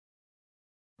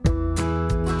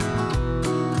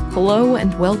Hello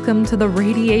and welcome to the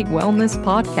Radiate Wellness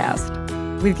Podcast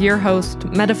with your host,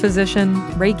 metaphysician,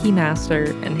 Reiki master,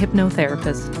 and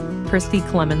hypnotherapist, Christy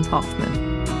Clemens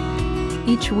Hoffman.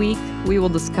 Each week, we will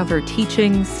discover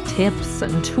teachings, tips,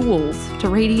 and tools to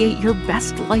radiate your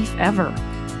best life ever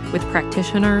with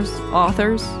practitioners,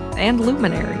 authors, and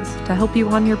luminaries to help you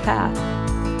on your path.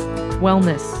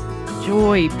 Wellness,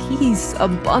 joy, peace,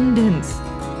 abundance.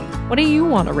 What do you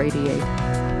want to radiate?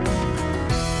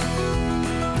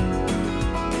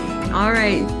 All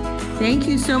right. Thank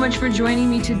you so much for joining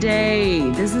me today.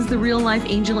 This is the Real Life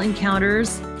Angel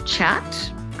Encounters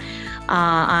chat.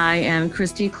 I am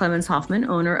Christy Clemens Hoffman,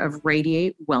 owner of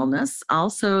Radiate Wellness,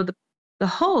 also the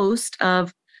host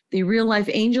of the Real Life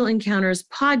Angel Encounters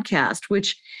podcast,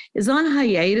 which is on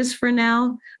hiatus for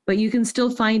now, but you can still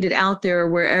find it out there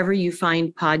wherever you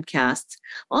find podcasts.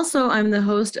 Also, I'm the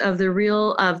host of the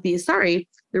Radiate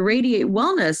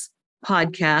Wellness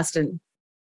podcast, and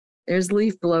there's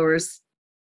leaf blowers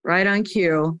right on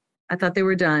cue. I thought they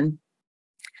were done.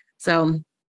 So,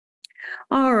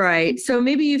 all right. So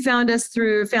maybe you found this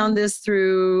through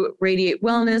Radiate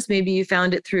Wellness. Maybe you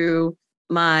found it through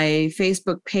my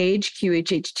Facebook page,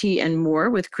 QHHT and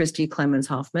more with Christy Clemens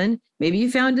Hoffman. Maybe you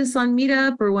found us on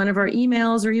Meetup or one of our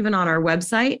emails or even on our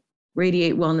website,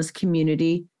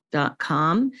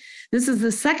 radiatewellnesscommunity.com. This is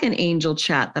the second angel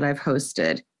chat that I've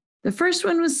hosted. The first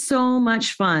one was so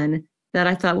much fun that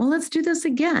I thought, well, let's do this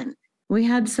again. We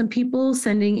had some people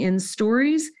sending in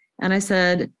stories, and I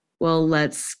said, well,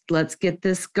 let's get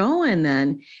this going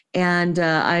then. And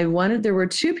there were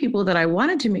two people that I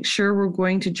wanted to make sure were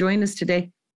going to join us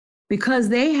today because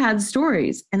they had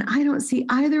stories, and I don't see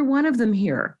either one of them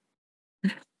here.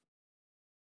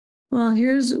 Well,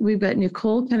 we've got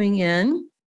Nicole coming in.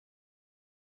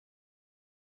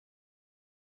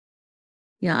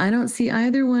 Yeah, I don't see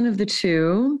either one of the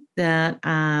two that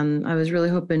I was really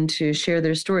hoping to share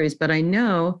their stories, but I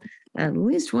know at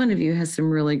least one of you has some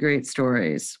really great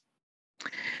stories.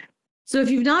 So if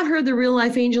you've not heard the Real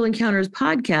Life Angel Encounters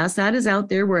podcast, that is out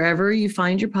there wherever you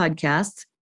find your podcasts.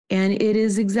 And it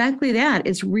is exactly that.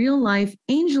 It's real life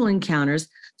angel encounters.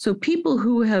 So people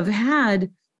who have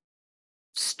had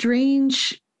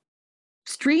strangers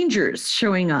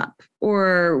showing up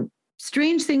or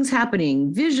strange things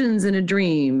happening, visions in a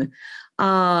dream,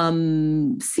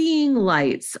 seeing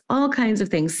lights, all kinds of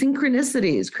things,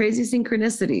 synchronicities, crazy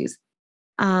synchronicities,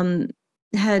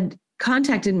 had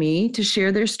contacted me to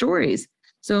share their stories.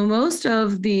 So most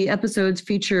of the episodes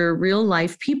feature real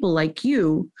life people like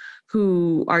you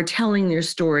who are telling their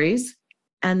stories.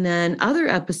 And then other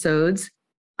episodes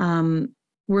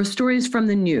were stories from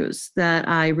the news that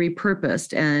I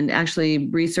repurposed and actually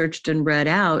researched and read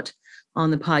out on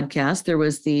the podcast. There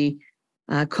was the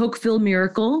Cokeville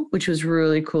miracle, which was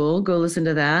really cool. Go listen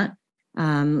to that.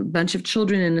 A bunch of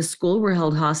children in a school were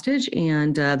held hostage,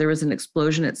 and there was an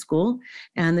explosion at school.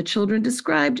 And the children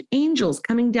described angels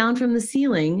coming down from the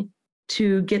ceiling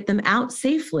to get them out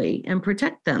safely and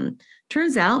protect them.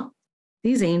 Turns out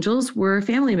these angels were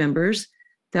family members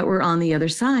that were on the other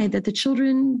side that the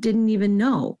children didn't even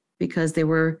know because they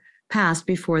were passed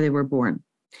before they were born.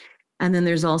 And then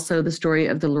there's also the story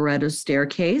of the Loretto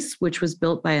staircase, which was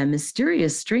built by a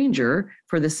mysterious stranger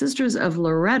for the Sisters of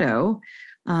Loretto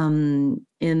in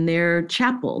their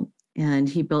chapel. And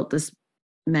he built this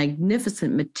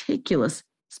magnificent, meticulous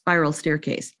spiral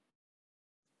staircase.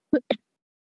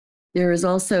 There is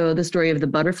also the story of the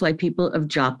butterfly people of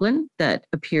Joplin that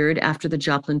appeared after the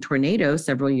Joplin tornado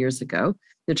several years ago.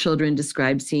 The children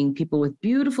described seeing people with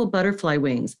beautiful butterfly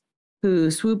wings who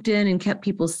swooped in and kept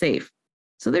people safe.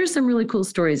 So there's some really cool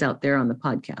stories out there on the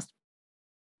podcast.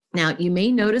 Now, you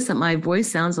may notice that my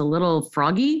voice sounds a little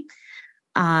froggy.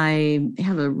 I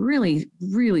have a really,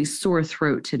 really sore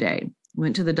throat today.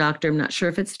 Went to the doctor. I'm not sure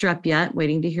if it's strep yet,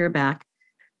 waiting to hear back.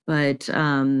 But, it's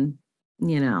a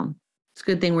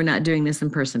good thing we're not doing this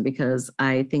in person because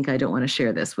I think I don't want to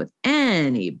share this with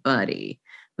anybody.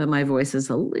 But my voice is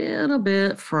a little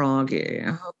bit froggy.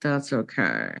 I hope that's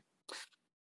okay.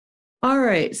 All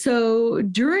right. So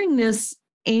during this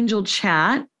angel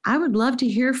chat, I would love to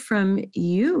hear from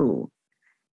you.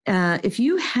 If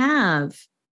you have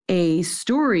a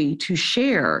story to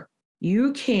share,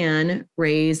 you can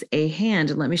raise a hand.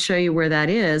 And let me show you where that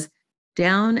is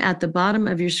down at the bottom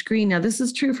of your screen. Now, this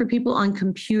is true for people on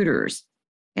computers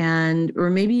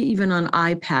or maybe even on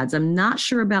iPads. I'm not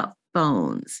sure about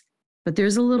phones, but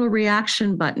there's a little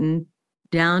reaction button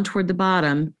down toward the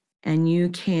bottom, and you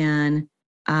can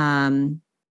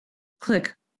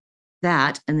click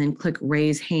that and then click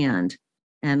raise hand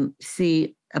and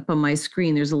see up on my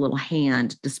screen, there's a little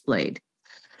hand displayed.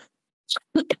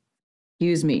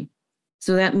 Excuse me.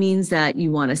 So that means that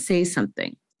you want to say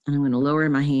something. And I'm going to lower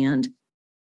my hand.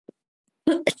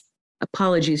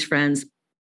 Apologies, friends.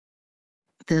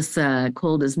 This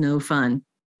cold is no fun.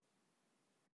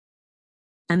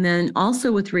 And then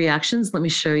also with reactions, let me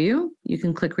show you. You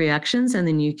can click reactions and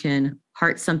then you can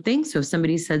heart something. So if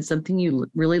somebody said something you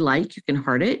really like, you can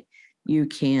heart it. You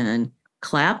can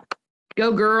clap.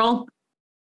 Go, girl.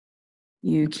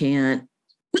 You can,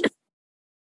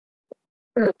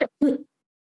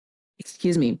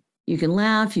 excuse me. You can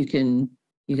laugh. You can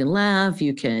laugh.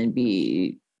 You can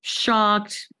be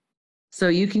shocked. So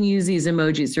you can use these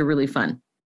emojis. They're really fun.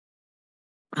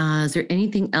 Is there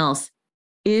anything else?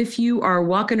 If you are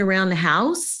walking around the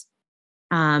house,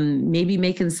 maybe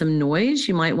making some noise,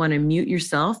 you might want to mute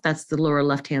yourself. That's the lower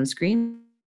left-hand screen.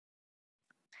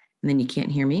 And then you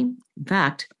can't hear me. In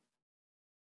fact,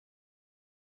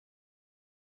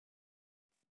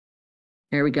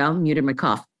 there we go. Muted my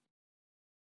cough.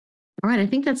 All right, I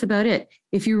think that's about it.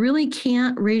 If you really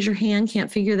can't raise your hand,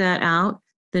 can't figure that out,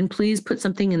 then please put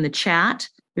something in the chat.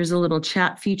 There's a little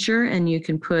chat feature, and you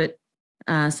can put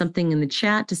something in the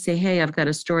chat to say, hey, I've got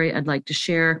a story I'd like to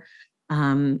share.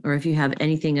 Or if you have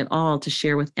anything at all to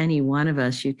share with any one of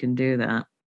us, you can do that.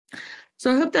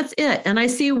 So I hope that's it. And I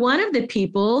see one of the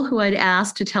people who I'd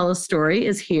asked to tell a story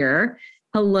is here.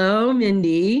 Hello,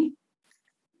 Mindy.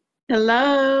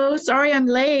 Hello. Sorry I'm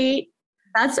late.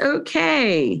 That's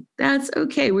okay. That's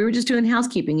okay. We were just doing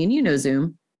housekeeping and you know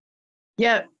Zoom.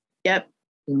 Yep.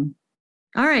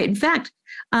 All right. In fact,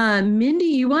 Mindy,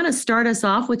 you want to start us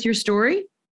off with your story?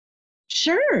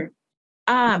 Sure.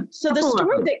 So the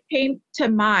story that came to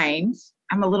mind,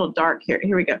 I'm a little dark here.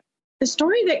 Here we go. The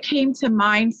story that came to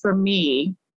mind for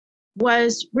me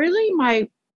was really my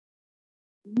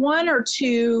one or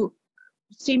two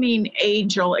seeming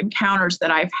angel encounters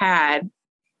that I've had.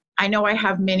 I know I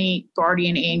have many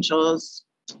guardian angels.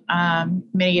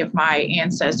 Many of my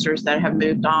ancestors that have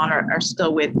moved on are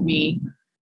still with me.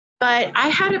 But I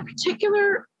had a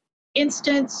particular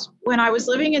instance when I was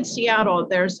living in Seattle.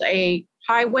 There's a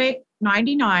Highway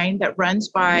 99 that runs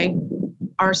by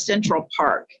our Central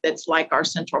Park. That's like our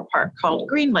Central Park called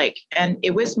Green Lake. And it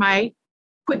was my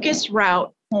quickest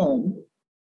route home.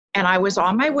 And I was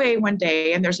on my way one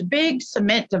day, and there's a big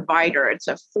cement divider. It's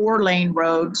a 4-lane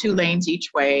road, 2 lanes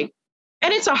each way.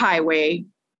 And it's a highway.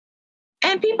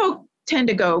 And people tend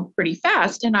to go pretty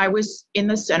fast. And I was in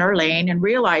the center lane and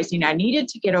realizing I needed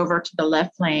to get over to the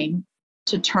left lane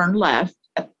to turn left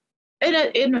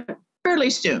in fairly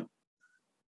soon.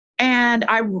 And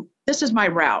this is my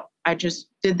route. I just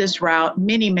did this route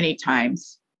many, many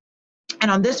times.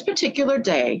 And on this particular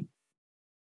day,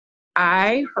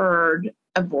 I heard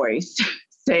a voice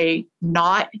say,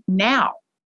 "Not now."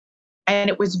 And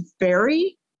it was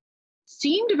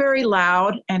seemed very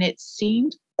loud, and it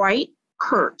seemed quite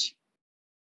curt.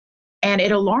 And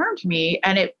it alarmed me,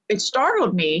 and it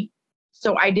startled me.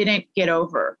 So I didn't get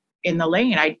over in the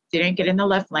lane. I didn't get in the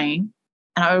left lane.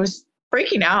 And I was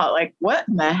freaking out, like, what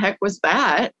in the heck was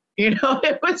that? You know,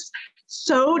 it was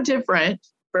so different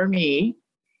for me.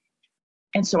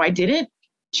 And so I didn't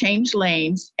change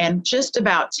lanes. And just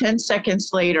about 10 seconds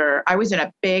later, I was in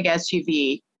a big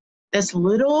SUV. This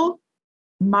little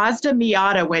Mazda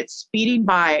Miata went speeding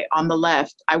by on the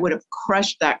left. I would have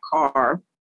crushed that car,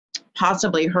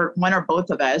 possibly hurt one or both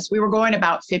of us. We were going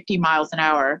about 50 miles an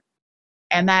hour.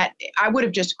 And that I would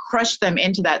have just crushed them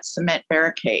into that cement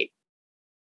barricade.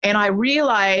 And I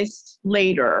realized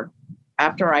later,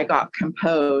 after I got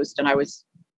composed, and I was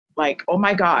like, oh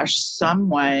my gosh,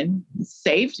 someone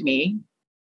saved me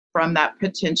from that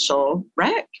potential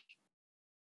wreck.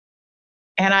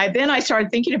 And then I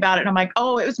started thinking about it, and I'm like,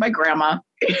 oh, it was my grandma,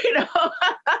 you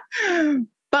know,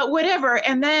 but whatever.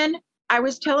 And then I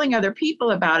was telling other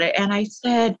people about it, and I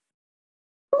said,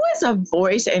 there was a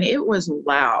voice, and it was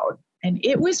loud, and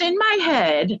it was in my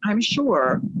head, I'm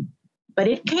sure, but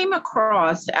it came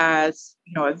across as,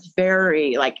 you know, a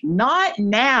very like, not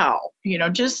now, you know,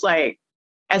 just like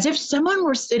as if someone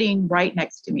were sitting right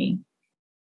next to me.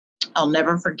 I'll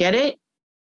never forget it.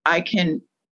 I can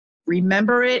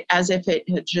remember it as if it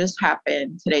had just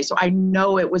happened today. So I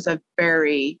know it was a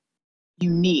very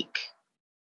unique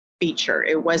feature.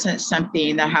 It wasn't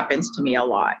something that happens to me a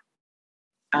lot.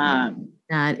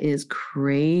 That is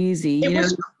crazy. It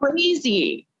was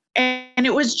crazy. And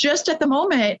it was just at the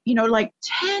moment, you know, like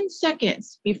 10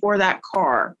 seconds before that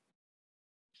car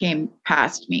came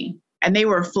past me, and they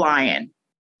were flying.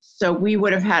 So we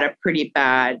would have had a pretty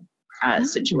bad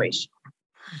situation.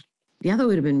 Yeah, that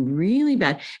would have been really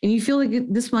bad. And you feel like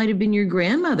this might have been your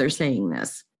grandmother saying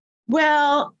this?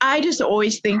 Well, I just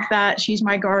always think that she's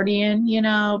my guardian, you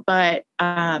know, but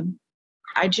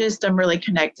I'm really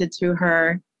connected to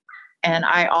her. And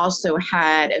I also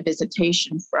had a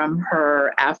visitation from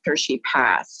her after she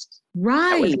passed. Right.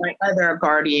 That was my other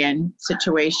guardian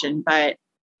situation, but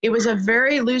it was a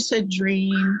very lucid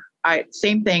dream.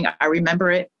 Same thing. I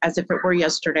remember it as if it were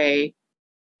yesterday.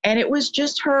 And it was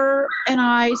just her and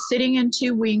I sitting in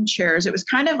two wing chairs. It was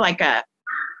kind of like a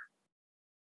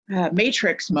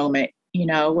Matrix moment,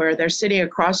 where they're sitting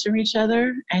across from each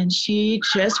other. And she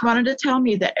just wanted to tell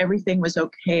me that everything was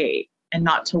okay and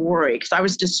not to worry, because I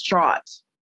was distraught,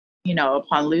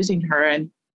 upon losing her. And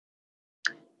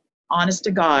honest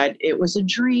to God, it was a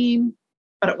dream.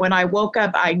 But when I woke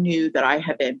up, I knew that I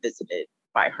had been visited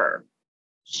by her.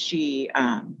 She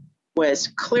was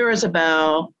clear as a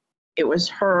bell. It was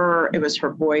her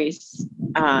voice.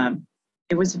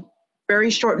 It was very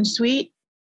short and sweet,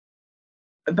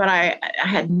 but I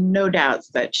had no doubts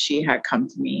that she had come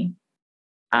to me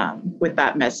with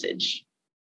that message.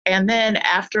 And then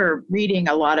after reading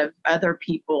a lot of other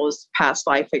people's past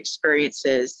life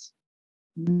experiences,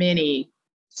 many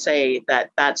say that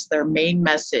that's their main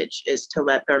message, is to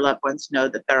let their loved ones know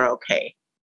that they're okay.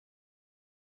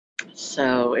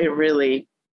 So it really,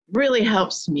 really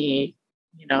helps me,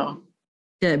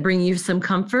 Did it bring you some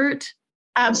comfort?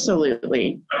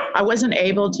 Absolutely. I wasn't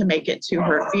able to make it to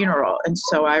her funeral, and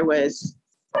so I was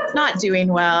not doing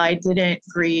well. I didn't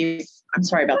grieve. I'm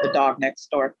sorry about the dog next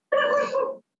door.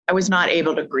 I was not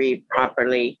able to grieve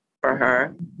properly for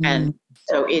her. And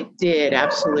so it did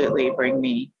absolutely bring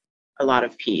me a lot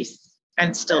of peace,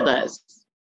 and still does.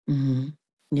 Mm-hmm.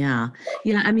 Yeah.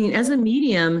 Yeah. I mean, as a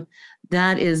medium,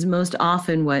 that is most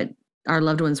often what our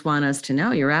loved ones want us to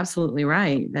know. You're absolutely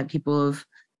right that people have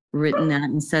written that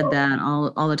and said that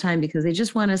all the time, because they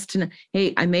just want us to know,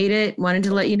 hey, I made it. Wanted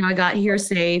to let you know I got here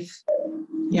safe.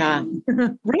 Yeah.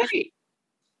 Right.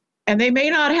 And they may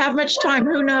not have much time,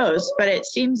 who knows, but it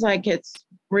seems like it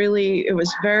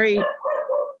was very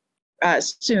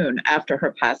soon after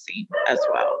her passing as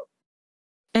well.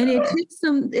 And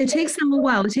it takes them a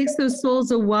while. It takes those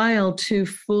souls a while to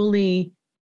fully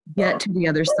get to the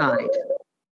other side.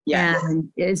 Yes. And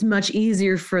it's much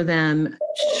easier for them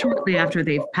shortly after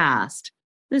they've passed,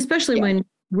 especially when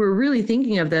we're really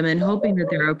thinking of them and hoping that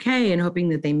they're okay and hoping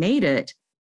that they made it.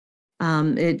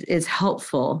 It's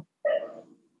helpful.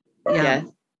 Yeah. Yes.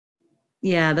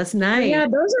 Yeah, that's nice. Yeah,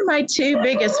 those are my two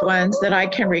biggest ones that I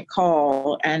can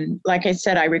recall. And like I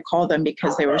said, I recall them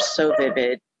because they were so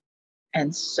vivid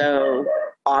and so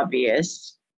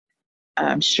obvious.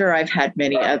 I'm sure I've had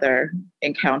many other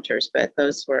encounters, but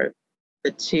those were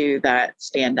the two that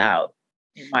stand out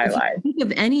in my life. If you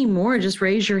think of any more, just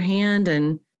raise your hand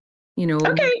and,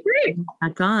 Okay, great.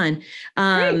 Back on.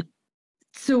 Great.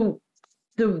 So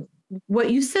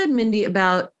what you said, Mindy,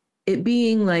 about it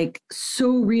being like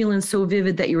so real and so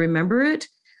vivid that you remember it,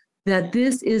 that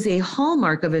this is a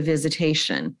hallmark of a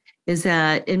visitation, is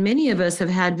that, and many of us have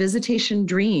had visitation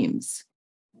dreams.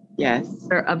 Yes.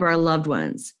 Of our loved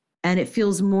ones, and it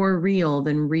feels more real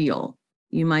than real.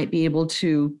 You might be able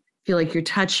to feel like you're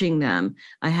touching them.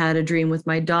 I had a dream with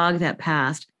my dog that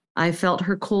passed. I felt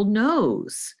her cold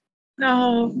nose.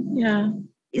 Oh, yeah.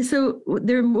 So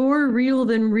they're more real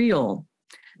than real.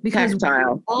 Because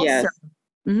tactile, yes.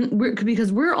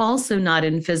 Because we're also not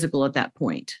in physical at that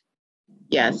point.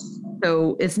 Yes.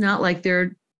 So it's not like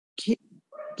they're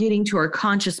getting to our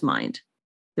conscious mind.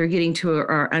 They're getting to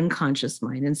our unconscious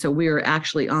mind. And so we are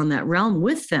actually on that realm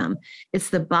with them. It's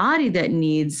the body that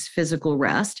needs physical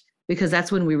rest, because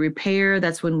that's when we repair,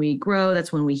 that's when we grow,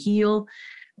 that's when we heal.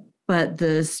 But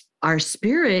our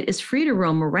spirit is free to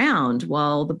roam around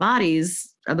while the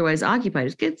body's otherwise occupied.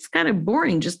 It gets kind of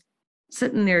boring just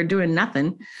sitting there doing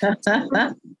nothing,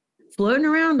 floating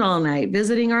around all night,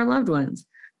 visiting our loved ones.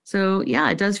 So yeah,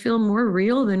 it does feel more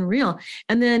real than real.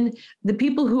 And then the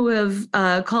people who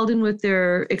have called in with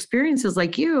their experiences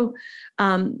like you,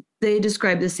 they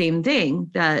describe the same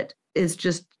thing, that is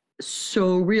just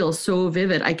so real, so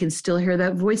vivid. I can still hear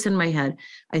that voice in my head.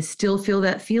 I still feel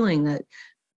that feeling, that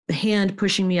the hand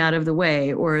pushing me out of the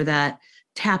way, or that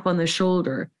tap on the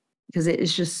shoulder, because it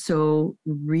is just so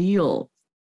real.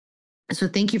 So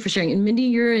thank you for sharing. And Mindy,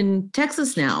 you're in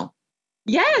Texas now.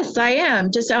 Yes, I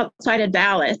am, just outside of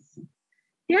Dallas.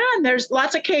 Yeah, and there's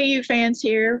lots of KU fans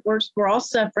here. We're all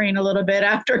suffering a little bit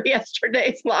after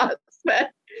yesterday's loss,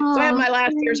 but so I have my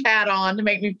last year's hat on to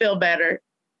make me feel better.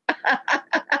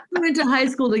 We went to high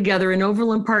school together in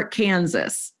Overland Park,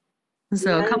 Kansas.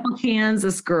 So a couple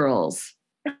Kansas girls.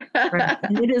 Right.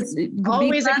 It is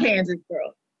always a Kansas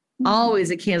girl.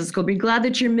 Always a Kansas girl. Be glad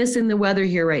that you're missing the weather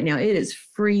here right now. It is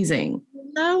freezing.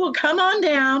 No, well, come on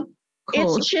down.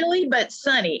 Cold. It's chilly but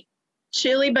sunny.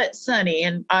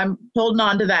 And I'm holding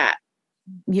on to that.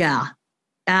 Yeah,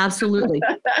 absolutely.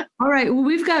 All right. Well,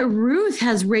 we've got Ruth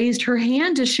has raised her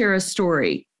hand to share a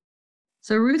story.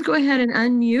 So Ruth, go ahead and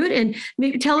unmute and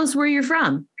maybe tell us where you're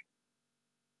from.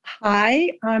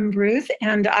 Hi, I'm Ruth,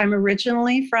 and I'm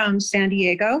originally from San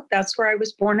Diego. That's where I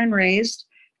was born and raised.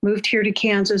 Moved here to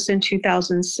Kansas in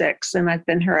 2006, and I've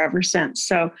been here ever since.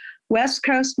 So West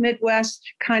Coast, Midwest,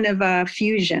 kind of a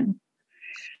fusion.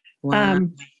 Wow.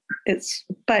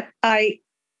 But I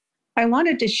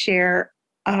wanted to share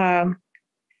a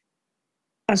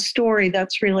story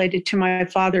that's related to my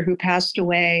father who passed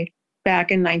away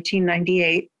back in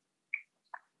 1998.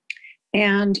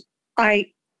 And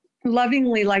I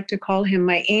lovingly like to call him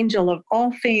my angel of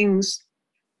all things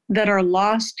that are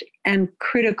lost and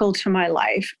critical to my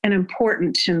life and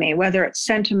important to me, whether it's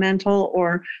sentimental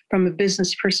or from a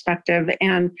business perspective.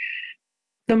 And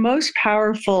the most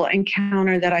powerful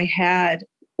encounter that I had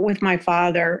with my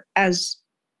father, as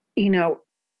you know,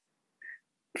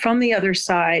 from the other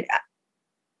side,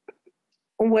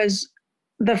 was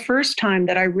the first time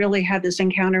that I really had this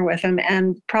encounter with him,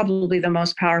 and probably the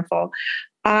most powerful.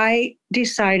 I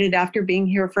decided after being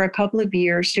here for a couple of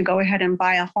years to go ahead and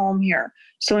buy a home here.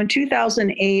 So in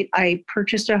 2008, I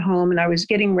purchased a home and I was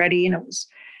getting ready, and it was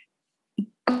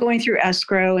going through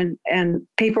escrow and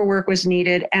paperwork was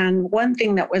needed. And one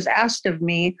thing that was asked of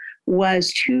me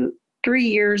was 3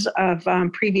 years of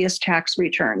previous tax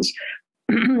returns.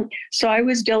 So I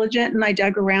was diligent and I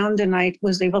dug around and I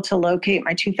was able to locate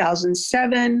my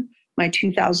 2007, my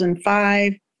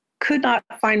 2005, could not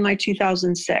find my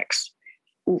 2006.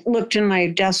 Looked in my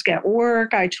desk at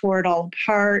work. I tore it all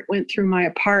apart, went through my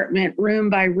apartment room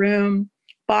by room,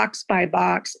 box by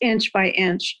box, inch by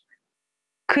inch.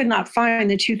 Could not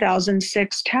find the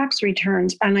 2006 tax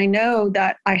returns. And I know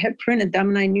that I had printed them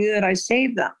and I knew that I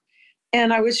saved them.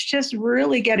 And I was just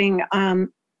really getting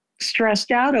stressed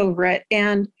out over it.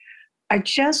 And I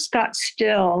just got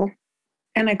still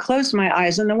and I closed my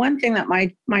eyes. And the one thing that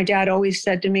my dad always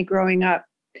said to me growing up,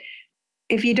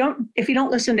 if you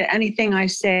don't listen to anything I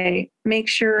say, make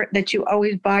sure that you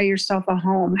always buy yourself a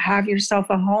home, have yourself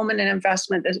a home and an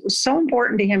investment. That was so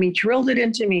important to him. He drilled it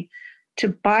into me to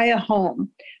buy a home.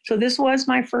 So this was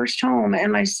my first home.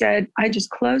 And I said, I just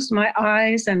closed my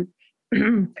eyes and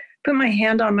put my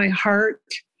hand on my heart.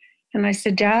 And I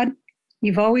said, Dad,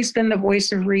 you've always been the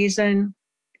voice of reason.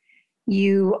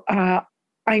 I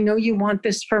know you want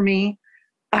this for me.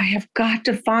 I have got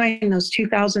to find those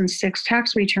 2006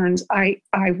 tax returns. I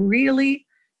really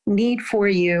need for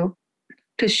you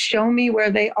to show me where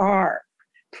they are.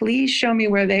 Please show me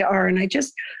where they are. And I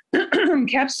just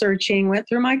kept searching, went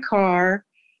through my car,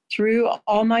 through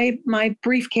all my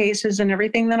briefcases and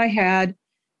everything that I had.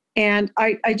 And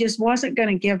I just wasn't going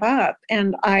to give up.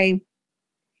 And I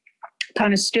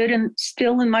kind of stood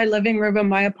still in my living room of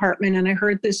my apartment. And I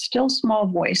heard this still small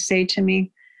voice say to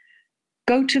me,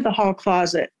 go to the hall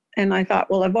closet. And I thought,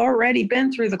 well, I've already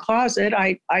been through the closet.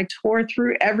 I tore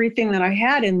through everything that I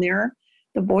had in there.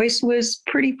 The voice was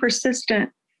pretty persistent.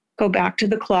 Go back to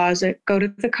the closet, go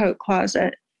to the coat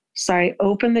closet. So I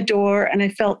opened the door and I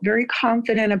felt very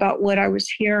confident about what I was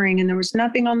hearing. And there was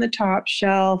nothing on the top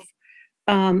shelf.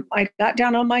 I got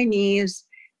down on my knees.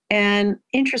 And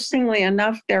interestingly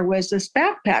enough, there was this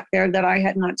backpack there that I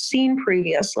had not seen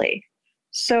previously.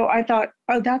 So I thought,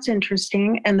 oh, that's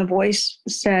interesting. And the voice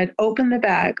said, open the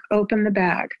bag, open the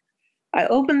bag. I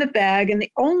opened the bag, and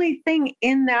the only thing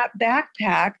in that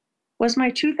backpack was my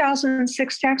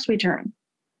 2006 tax return.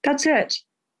 That's it.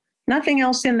 Nothing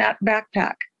else in that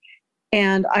backpack.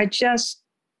 And I just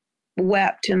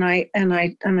wept and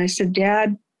I said,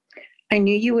 Dad, I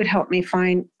knew you would help me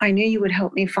find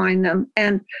them.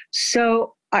 And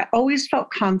so I always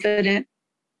felt confident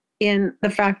in the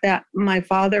fact that my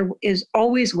father is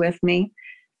always with me,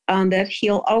 that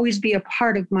he'll always be a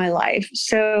part of my life.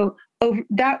 So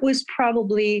that was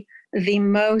probably the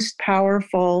most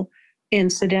powerful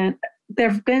incident. There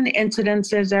have been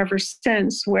incidences ever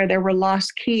since where there were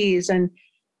lost keys and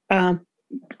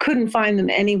couldn't find them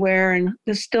anywhere. And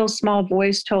the still small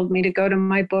voice told me to go to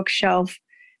my bookshelf.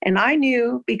 And I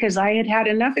knew, because I had had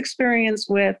enough experience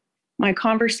with my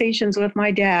conversations with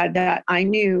my dad, that I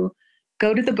knew,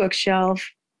 go to the bookshelf,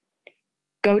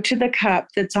 go to the cup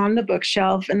that's on the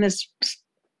bookshelf. And this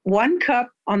one cup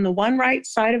on the one right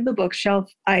side of the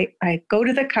bookshelf, I go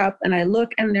to the cup and I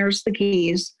look and there's the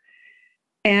keys.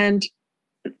 And,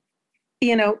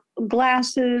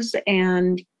 glasses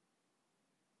and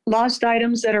lost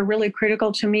items that are really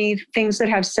critical to me, things that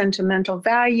have sentimental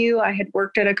value. I had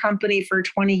worked at a company for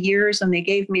 20 years and they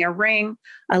gave me a ring.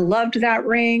 I loved that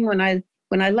ring. When I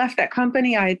left that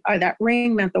company, that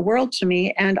ring meant the world to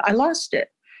me and I lost it.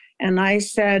 And I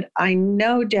said, I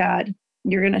know, Dad,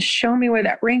 You're going to show me where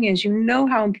that ring is. You know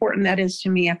how important that is to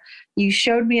me. You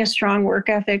showed me a strong work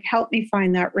ethic. Help me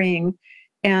find that ring.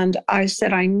 And I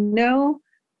said, I know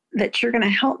that you're going to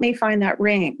help me find that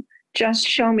ring. Just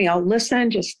show me. I'll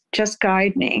listen. Just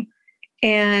guide me.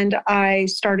 And I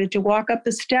started to walk up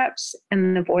the steps,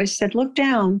 and the voice said, look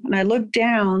down. And I looked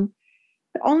down.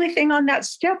 The only thing on that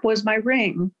step was my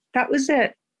ring. That was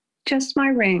it. Just my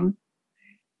ring.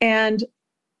 And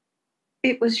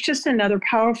it was just another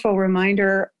powerful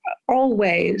reminder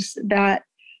always that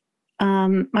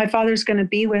my Father's going to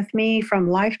be with me from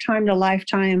lifetime to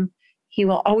lifetime. He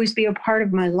will always be a part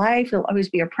of my life. He'll always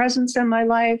be a presence in my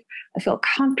life. I feel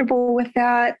comfortable with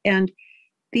that. And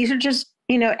these are just,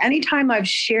 anytime I've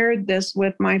shared this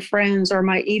with my friends or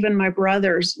even my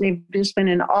brothers, they've just been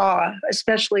in awe,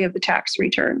 especially of the tax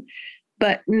return.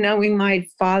 But knowing my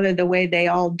Father the way they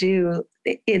all do,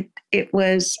 it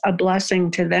was a blessing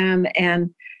to them,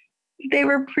 and they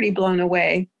were pretty blown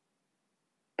away.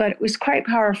 But it was quite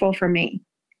powerful for me.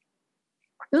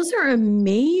 Those are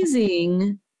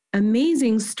amazing,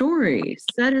 amazing stories.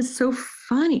 That is so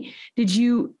funny. Did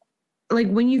you,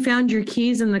 when you found your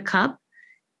keys in the cup,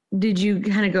 did you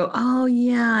kind of go, oh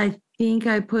yeah, I think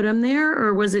I put them there?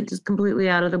 Or was it just completely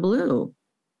out of the blue?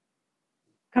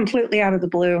 Completely out of the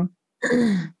blue.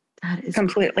 That is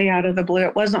completely out of the blue.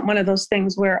 It wasn't one of those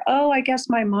things where, I guess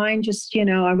my mind just,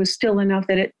 I was still enough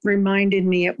that it reminded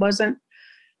me. It wasn't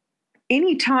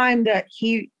any time that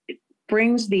he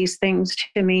brings these things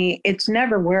to me. It's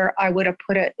never where I would have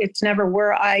put it. It's never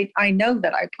where I know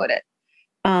that I put it.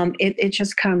 It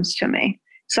just comes to me.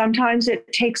 Sometimes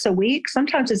it takes a week.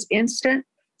 Sometimes it's instant.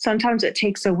 Sometimes it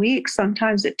takes a week.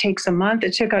 Sometimes it takes a month.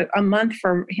 It took a month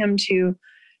for him to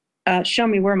show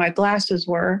me where my glasses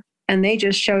were. And they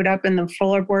just showed up in the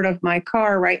floorboard of my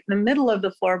car, right in the middle of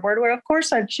the floorboard, where, of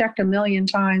course, I've checked a million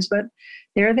times, but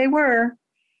there they were.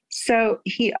 So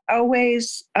he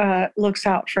always looks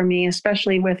out for me,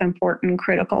 especially with important,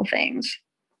 critical things.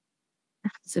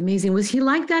 That's amazing. Was he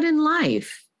like that in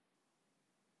life?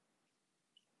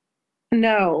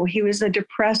 No, he was a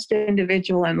depressed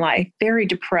individual in life, very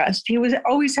depressed. He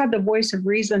always had the voice of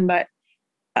reason, but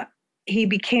he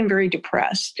became very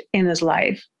depressed in his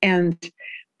life. And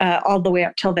all the way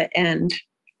up till the end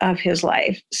of his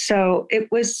life. So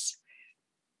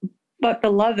but the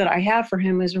love that I have for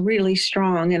him is really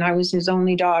strong. And I was his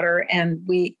only daughter, and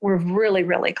we were really,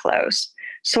 really close.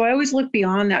 So I always look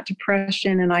beyond that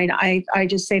depression. And I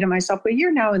just say to myself, well,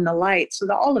 you're now in the light. So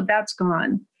all of that's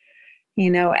gone,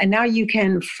 and now you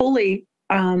can fully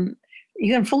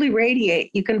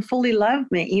radiate. You can fully love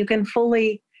me. You can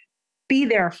fully be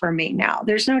there for me now.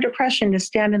 There's no depression to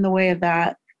stand in the way of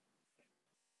that.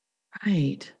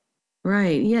 Right.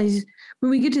 Yeah.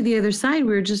 When we get to the other side,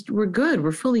 we're good.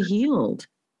 We're fully healed.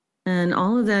 And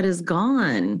all of that is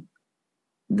gone.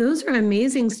 Those are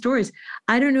amazing stories.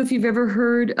 I don't know if you've ever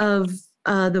heard of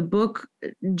the book,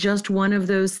 Just One of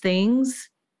Those Things,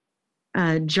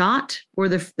 Jot, or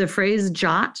the phrase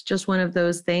Jot, just one of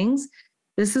those things.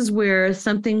 This is where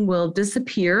something will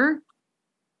disappear,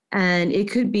 and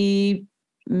it could be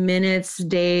minutes,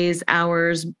 days,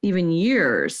 hours, even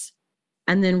years,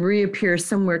 and then reappear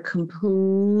somewhere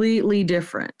completely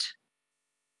different.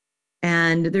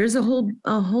 And there's a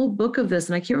whole book of this,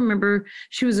 and I can't remember.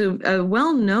 She was a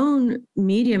well-known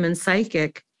medium and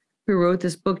psychic who wrote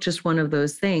this book, Just One of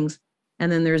Those Things.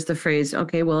 And then there's the phrase,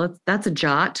 okay, well, that's a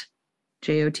jot,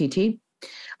 J-O-T-T.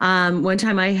 One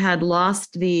time I had an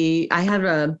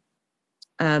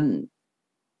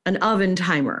oven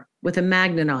timer with a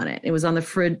magnet on it. It was on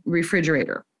the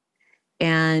refrigerator,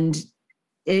 and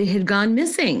it had gone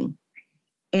missing.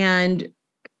 And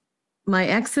my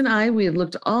ex and I, we had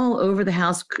looked all over the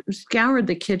house, scoured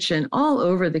the kitchen, all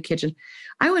over the kitchen.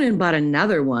 I went and bought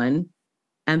another one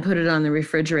and put it on the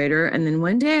refrigerator. And then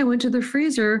one day I went to the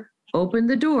freezer, opened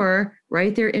the door,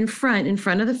 right there in front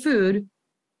of the food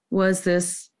was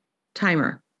this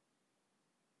timer.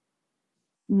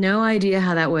 No idea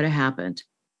how that would have happened.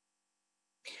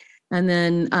 And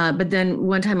then, but then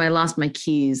one time I lost my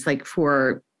keys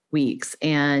for weeks.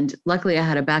 And luckily I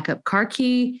had a backup car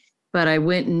key, but I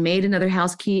went and made another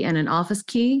house key and an office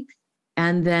key.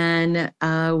 And then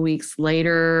weeks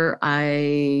later,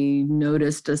 I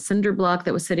noticed a cinder block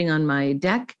that was sitting on my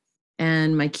deck,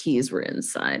 and my keys were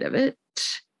inside of it.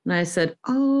 And I said,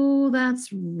 oh, that's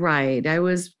right. I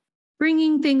was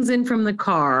bringing things in from the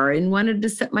car and wanted to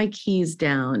set my keys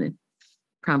down and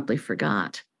promptly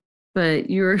forgot. But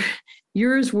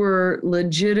yours were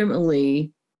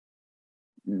legitimately,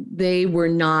 they were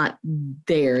not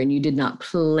there and you did not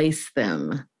place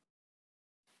them.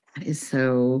 That is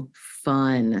so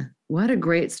fun. What a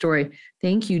great story.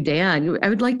 Thank you, Dad. I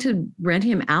would like to rent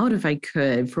him out if I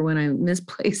could for when I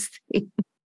misplace things.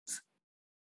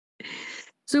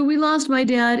 So we lost my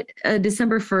dad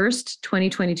December 1st,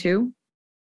 2022.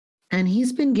 And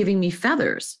he's been giving me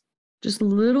feathers, just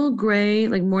little gray,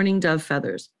 like mourning dove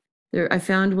feathers. I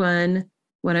found one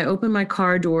when I opened my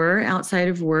car door outside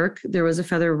of work. There was a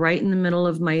feather right in the middle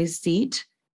of my seat,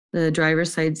 the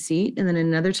driver's side seat. And then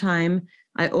another time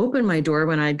I opened my door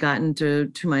when I'd gotten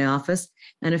to my office,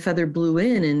 and a feather blew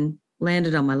in and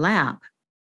landed on my lap.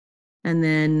 And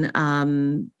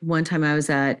then one time I was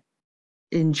at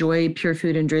Enjoy Pure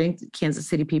Food and Drink, Kansas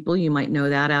City people, you might know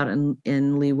that, out in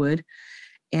Leawood.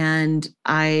 And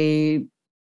I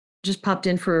just popped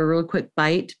in for a real quick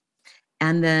bite.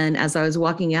 And then as I was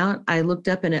walking out, I looked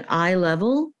up, and at eye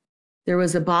level, there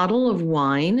was a bottle of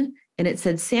wine, and it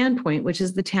said Sandpoint, which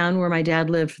is the town where my dad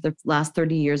lived for the last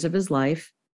 30 years of his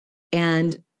life,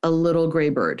 and a little gray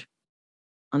bird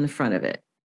on the front of it.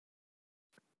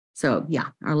 So yeah,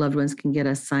 our loved ones can get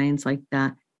us signs like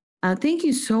that. Thank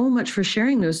you so much for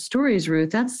sharing those stories,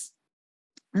 Ruth. I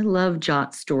love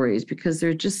Jot stories because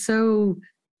they're just so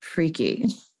freaky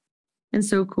and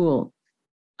so cool.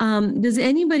 Does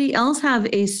anybody else have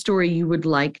a story you would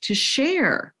like to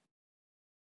share?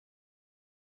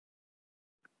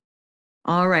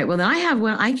 All right. Well, then I have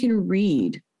one I can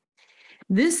read.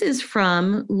 This is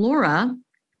from Laura.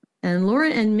 And Laura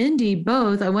and Mindy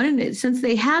both, I wanted, since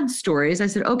they had stories, I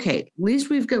said, okay, at least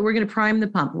we're going to prime the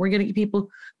pump. We're going to get people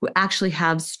who actually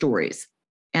have stories,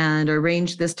 and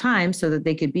arrange this time so that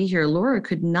they could be here. Laura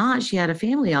could not. She had a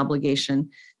family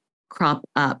obligation crop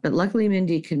up, but luckily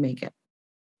Mindy could make it.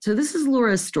 So this is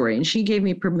Laura's story, and she gave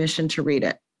me permission to read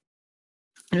it.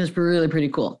 It was really pretty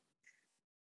cool.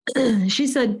 She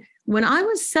said, when I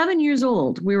was 7 years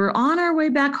old, we were on our way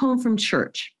back home from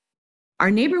church. Our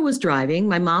neighbor was driving.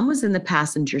 My mom was in the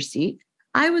passenger seat.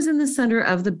 I was in the center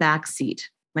of the back seat.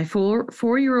 My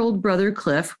four-year-old brother,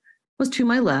 Cliff, was to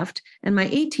my left, and my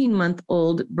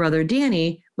 18-month-old brother,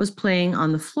 Danny, was playing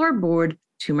on the floorboard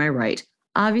to my right.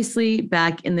 Obviously,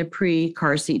 back in the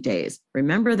pre-car seat days.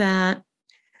 Remember that?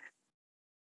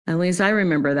 At least I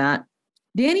remember that.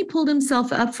 Danny pulled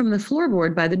himself up from the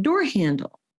floorboard by the door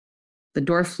handle. The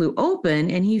door flew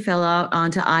open, and he fell out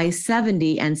onto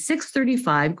I-70 and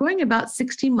 635, going about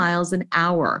 60 miles an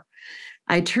hour.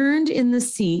 I turned in the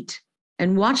seat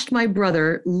and watched my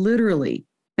brother literally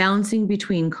bouncing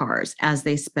between cars as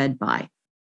they sped by.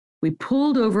 We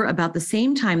pulled over about the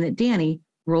same time that Danny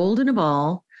rolled in a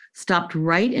ball, stopped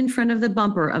right in front of the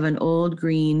bumper of an old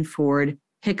green Ford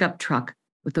pickup truck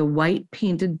with a white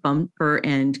painted bumper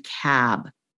and cab.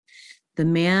 The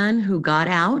man who got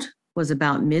out was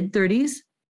about mid-30s,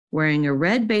 wearing a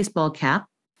red baseball cap,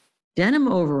 denim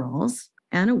overalls,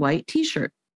 and a white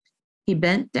t-shirt. He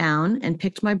bent down and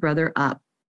picked my brother up.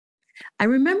 I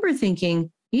remember thinking,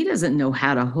 he doesn't know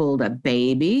how to hold a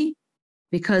baby,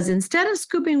 because instead of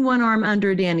scooping one arm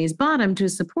under Danny's bottom to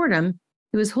support him,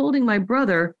 he was holding my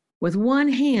brother with one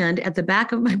hand at the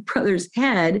back of my brother's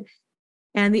head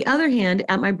and the other hand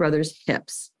at my brother's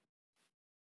hips.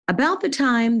 About the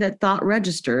time that thought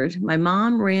registered, my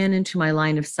mom ran into my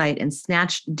line of sight and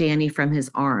snatched Danny from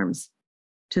his arms.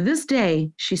 To this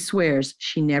day, she swears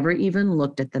she never even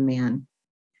looked at the man.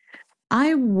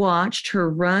 I watched her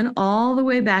run all the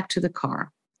way back to the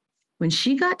car. When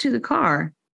she got to the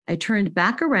car, I turned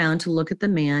back around to look at the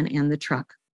man and the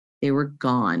truck. They were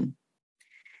gone.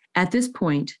 At this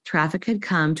point, traffic had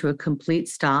come to a complete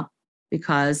stop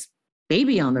because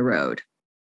baby on the road.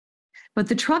 But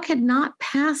the truck had not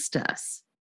passed us.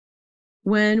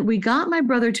 When we got my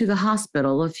brother to the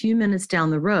hospital a few minutes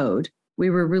down the road, we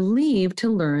were relieved to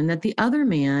learn that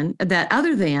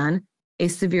other than a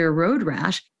severe road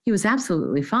rash, he was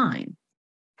absolutely fine.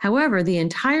 However, the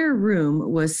entire room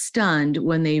was stunned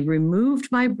when they removed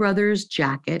my brother's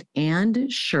jacket and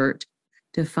shirt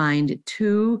to find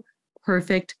 2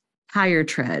 perfect tire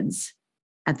treads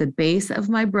at the base of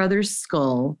my brother's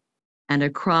skull and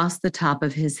across the top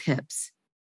of his hips,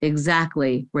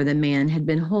 exactly where the man had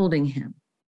been holding him.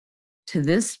 To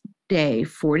this day,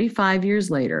 45 years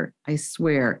later, I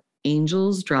swear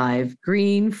angels drive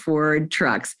green Ford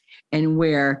trucks and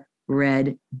wear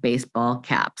red baseball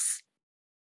caps.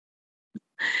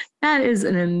 That is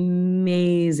an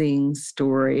amazing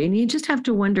story. And you just have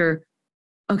to wonder,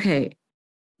 okay,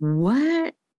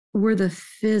 what were the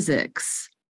physics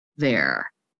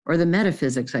there, or the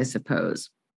metaphysics, I suppose,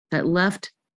 that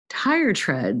left tire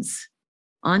treads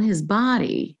on his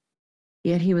body,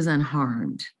 yet he was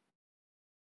unharmed?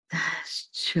 That's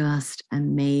just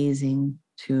amazing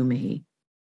to me.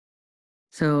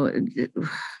 So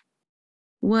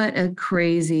What a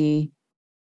crazy,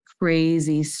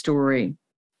 crazy story.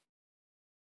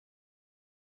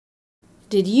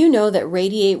 Did you know that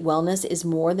Radiate Wellness is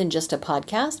more than just a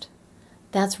podcast?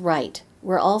 That's right.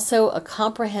 We're also a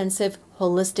comprehensive,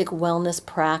 holistic wellness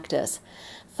practice.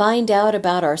 Find out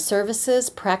about our services,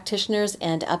 practitioners,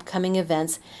 and upcoming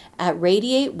events at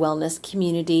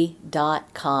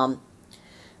radiatewellnesscommunity.com.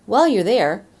 While you're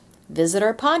there, visit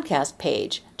our podcast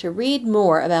page to read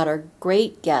more about our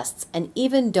great guests and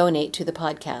even donate to the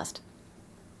podcast.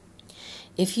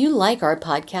 If you like our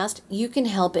podcast, you can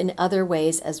help in other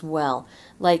ways as well,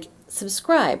 like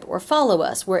subscribe or follow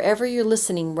us wherever you're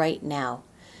listening right now.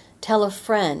 Tell a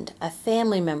friend, a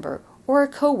family member, or a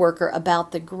coworker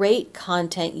about the great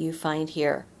content you find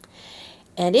here.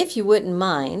 And if you wouldn't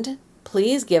mind,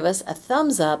 please give us a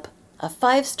thumbs up, a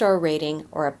 5-star rating,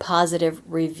 or a positive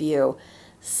review.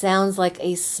 Sounds like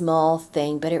a small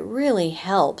thing, but it really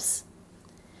helps.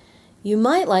 You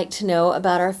might like to know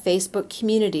about our Facebook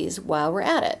communities while we're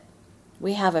at it.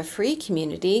 We have a free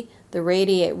community, the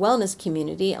Radiate Wellness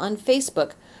Community, on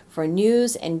Facebook for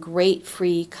news and great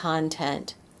free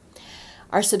content.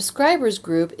 Our subscribers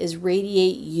group is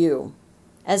Radiate You,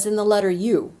 as in the letter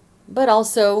U, but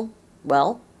also,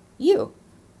 well, you.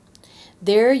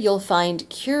 There you'll find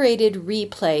curated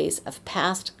replays of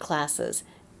past classes,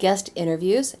 guest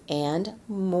interviews, and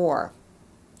more.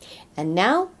 And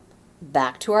now,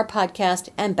 back to our podcast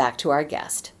and back to our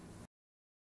guest.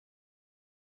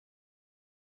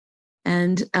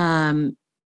 And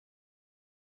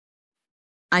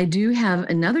I do have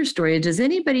another story. Does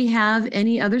anybody have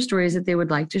any other stories that they would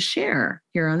like to share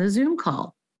here on the Zoom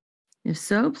call? If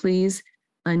so, please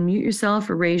unmute yourself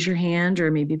or raise your hand or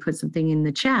maybe put something in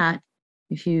the chat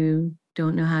if you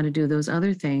don't know how to do those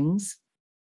other things.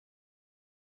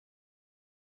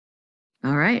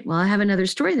 All right. Well, I have another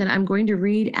story that I'm going to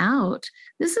read out.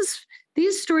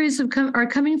 These stories are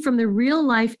coming from the Real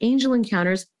Life Angel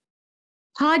Encounters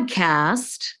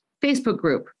podcast Facebook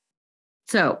group.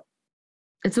 So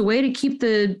it's a way to keep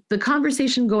the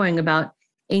conversation going about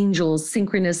angels,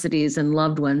 synchronicities, and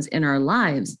loved ones in our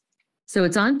lives. So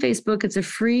it's on Facebook. It's a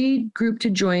free group to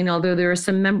join, although there are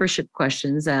some membership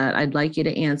questions that I'd like you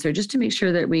to answer just to make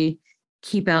sure that we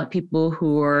keep out people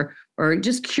who are, or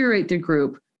just curate the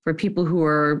group for people who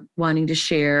are wanting to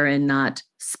share and not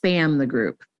spam the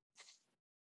group.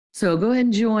 So go ahead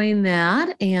and join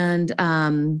that. And,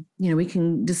 we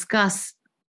can discuss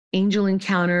Angel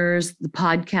Encounters, the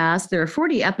podcast. There are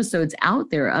 40 episodes out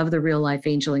there of the Real Life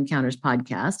Angel Encounters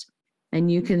podcast, and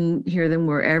you can hear them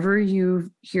wherever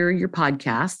you hear your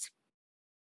podcasts.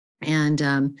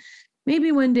 And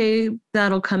maybe one day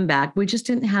that'll come back. We just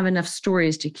didn't have enough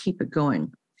stories to keep it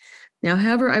going. Now,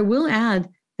 however, I will add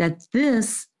that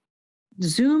this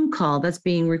Zoom call that's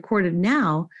being recorded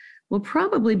now will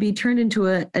probably be turned into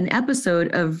an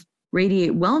episode of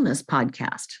Radiate Wellness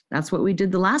podcast. That's what we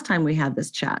did the last time we had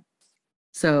this chat.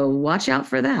 So watch out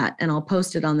for that. And I'll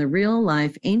post it on the Real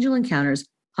Life Angel Encounters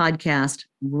podcast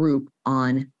group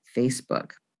on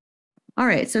Facebook. All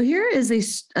right. So here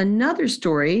is another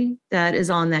story that is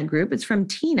on that group. It's from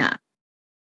Tina.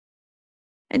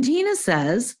 And Tina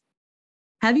says,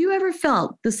 have you ever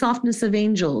felt the softness of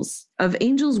angels'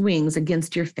 wings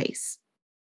against your face?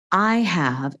 I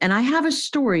have, and I have a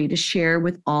story to share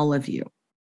with all of you.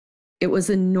 It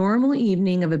was a normal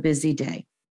evening of a busy day.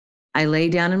 I lay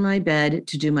down in my bed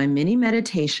to do my mini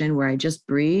meditation where I just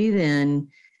breathe in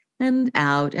and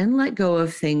out and let go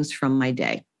of things from my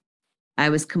day. I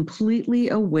was completely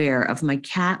aware of my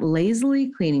cat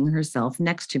lazily cleaning herself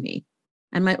next to me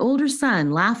and my older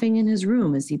son laughing in his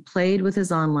room as he played with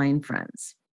his online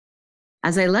friends.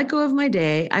 As I let go of my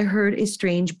day, I heard a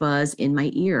strange buzz in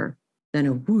my ear, then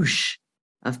a whoosh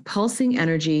of pulsing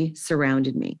energy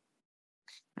surrounded me.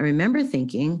 I remember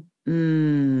thinking,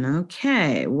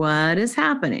 okay, what is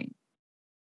happening?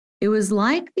 It was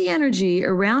like the energy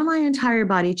around my entire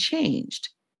body changed,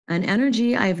 an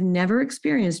energy I've never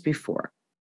experienced before.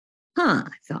 I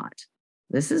thought,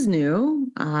 this is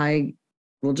new. I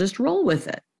will just roll with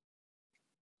it.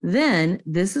 Then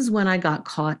this is when I got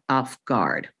caught off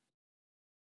guard.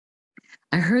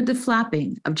 I heard the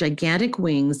flapping of gigantic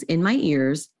wings in my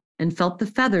ears and felt the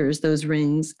feathers those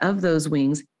wings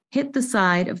hit the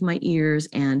side of my ears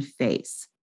and face.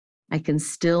 I can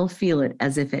still feel it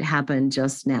as if it happened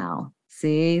just now.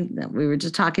 See, we were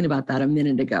just talking about that a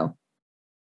minute ago.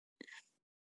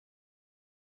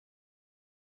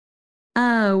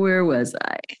 Where was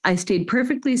I? I stayed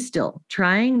perfectly still,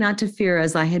 trying not to fear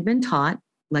as I had been taught.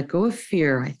 Let go of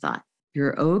fear, I thought.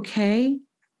 You're okay.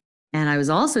 And I was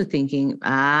also thinking,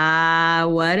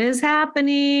 what is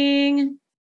happening?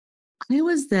 I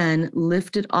was then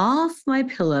lifted off my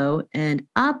pillow and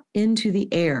up into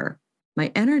the air.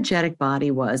 My energetic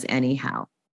body was anyhow.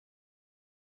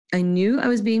 I knew I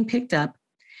was being picked up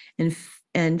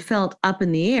and felt up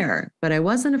in the air, but I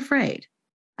wasn't afraid.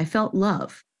 I felt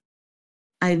love.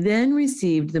 I then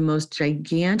received the most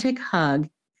gigantic hug,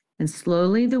 and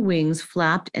slowly the wings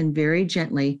flapped and very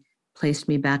gently placed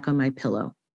me back on my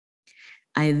pillow.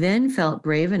 I then felt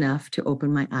brave enough to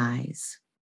open my eyes.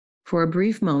 For a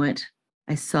brief moment,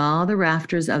 I saw the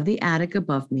rafters of the attic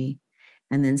above me,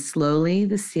 and then slowly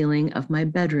the ceiling of my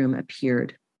bedroom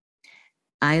appeared.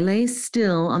 I lay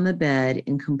still on the bed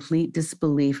in complete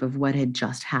disbelief of what had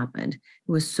just happened.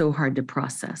 It was so hard to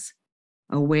process.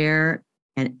 It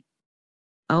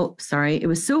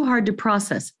was so hard to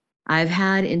process. I've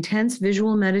had intense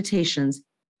visual meditations,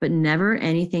 but never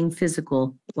anything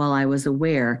physical while I was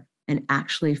aware and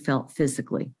actually felt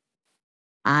physically.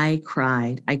 I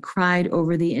cried. I cried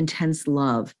over the intense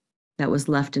love that was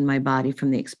left in my body from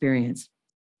the experience.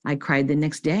 I cried the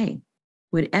next day.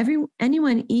 Would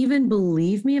anyone even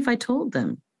believe me if I told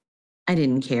them? I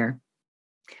didn't care.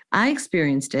 I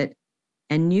experienced it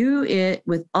and knew it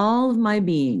with all of my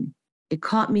being. It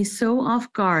caught me so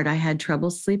off guard, I had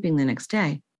trouble sleeping the next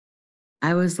day.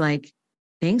 I was like,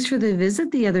 thanks for the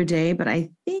visit the other day, but I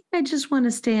think I just want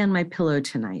to stay on my pillow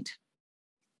tonight.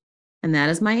 And that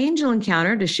is my angel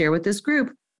encounter to share with this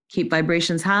group. Keep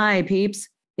vibrations high, peeps.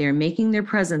 They are making their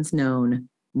presence known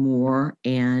more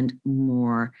and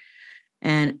more.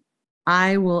 And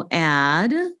I will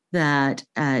add that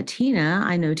Tina,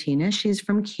 I know Tina, she's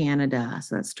from Canada.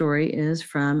 So that story is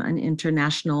from an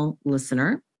international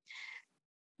listener.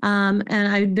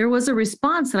 There was a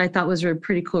response that I thought was a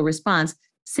pretty cool response.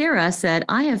 Sarah said,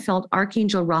 I have felt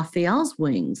Archangel Raphael's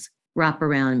wings wrap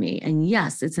around me. And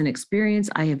yes, it's an experience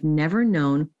I have never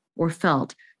known or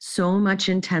felt so much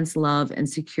intense love and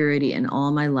security in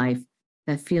all my life.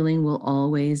 That feeling will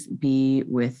always be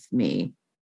with me.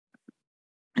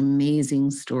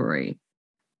 Amazing story.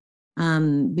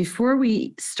 Before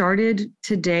we started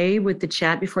today with the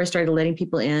chat, before I started letting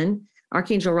people in,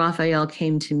 Archangel Raphael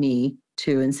came to me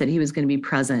too and said he was going to be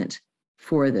present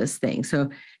for this thing.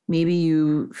 So maybe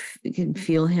you can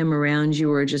feel him around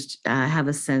you or just have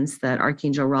a sense that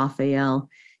Archangel Raphael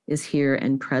is here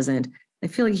and present. I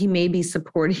feel like he may be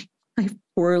supporting my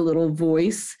poor little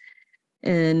voice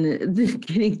and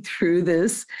getting through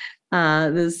this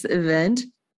event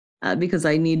because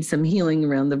I need some healing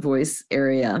around the voice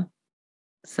area.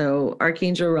 So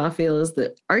Archangel Raphael is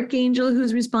the archangel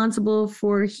who's responsible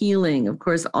for healing. Of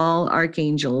course, all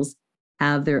archangels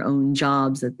have their own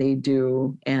jobs that they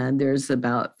do. And there's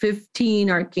about 15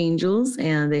 archangels,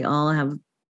 and they all have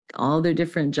all their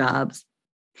different jobs.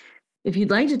 If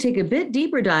you'd like to take a bit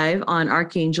deeper dive on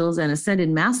archangels and ascended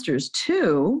masters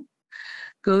too,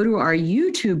 go to our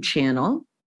YouTube channel,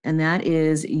 and that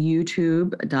is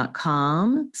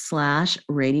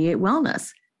youtube.com/Radiate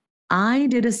Wellness. I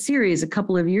did a series a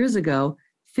couple of years ago,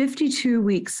 52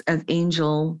 weeks of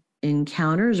angel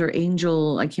encounters or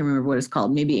angel, I can't remember what it's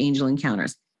called, maybe angel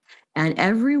encounters. And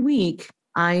every week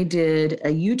I did a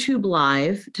YouTube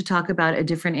live to talk about a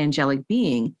different angelic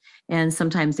being. And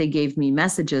sometimes they gave me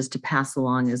messages to pass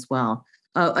along as well.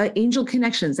 Angel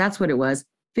Connections, that's what it was.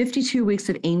 52 weeks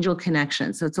of angel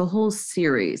connections. So it's a whole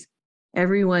series.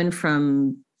 Everyone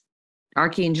from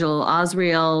Archangel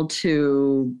Azrael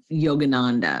to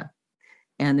Yogananda.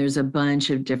 And there's a bunch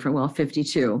of different,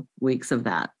 52 weeks of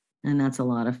that. And that's a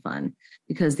lot of fun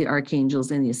because the archangels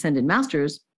and the ascended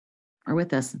masters are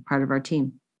with us, part of our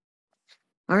team.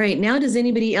 All right, now does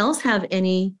anybody else have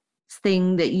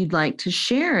anything that you'd like to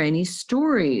share? Any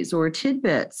stories or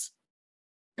tidbits?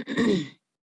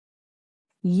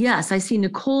 Yes, I see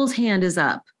Nicole's hand is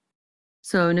up.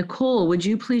 So Nicole, would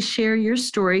you please share your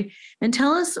story and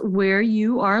tell us where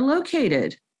you are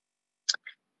located?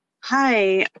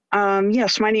 Hi,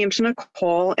 yes, my name's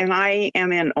Nicole, and I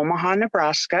am in Omaha,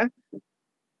 Nebraska,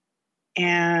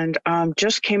 and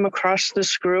just came across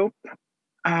this group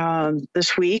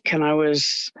this week, and I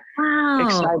was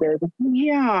excited.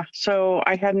 Yeah, so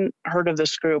I hadn't heard of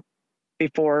this group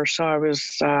before, so I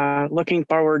was looking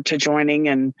forward to joining,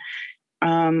 and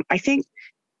I think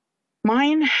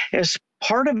mine is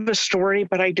part of the story,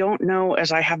 but I don't know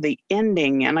as I have the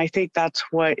ending, and I think that's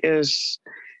what is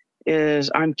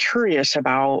I'm curious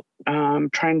about,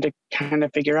 trying to kind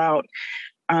of figure out.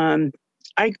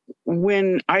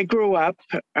 When I grew up,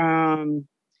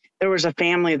 there was a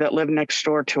family that lived next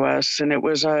door to us, and it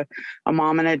was a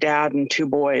mom and a dad and two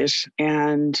boys.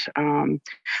 And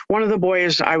one of the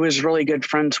boys I was really good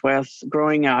friends with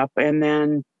growing up. And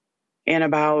then in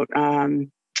about,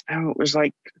 it was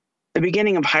like the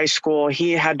beginning of high school,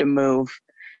 he had to move,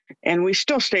 and we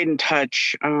still stayed in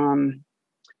touch.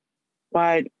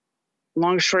 But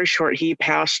long story short, he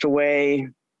passed away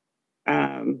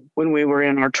when we were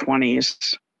in our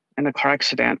 20s in a car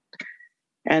accident.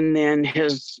 And then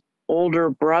his older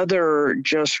brother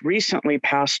just recently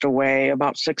passed away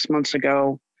about 6 months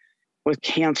ago with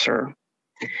cancer.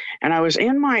 And I was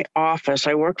in my office.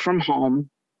 I work from home,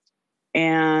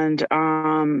 and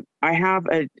I have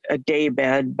a day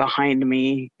bed behind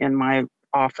me in my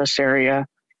office area.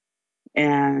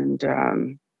 And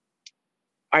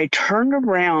I turned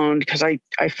around because I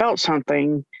felt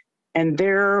something, and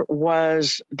there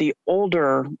was the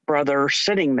older brother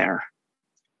sitting there.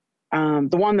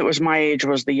 The one that was my age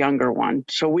was the younger one.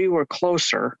 So we were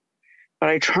closer. But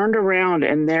I turned around,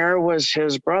 and there was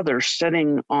his brother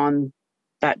sitting on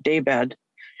that daybed,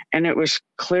 and it was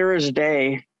clear as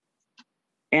day.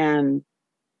 And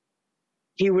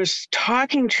he was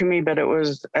talking to me, but it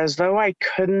was as though I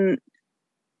couldn't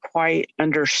quite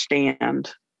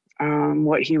understand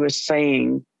what he was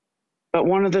saying. But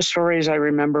one of the stories I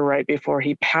remember right before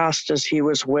he passed is he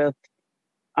was with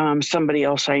somebody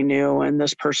else I knew, and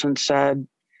this person said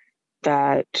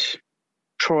that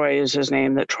Troy is his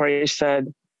name, that Troy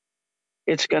said,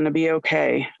 "It's going to be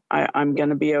okay. I'm going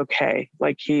to be okay."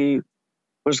 Like he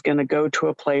was going to go to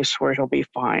a place where he'll be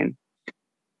fine.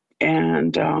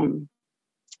 And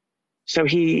so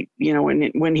he,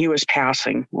 when he was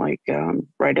passing, like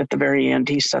right at the very end,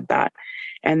 he said that.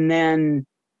 And then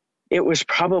it was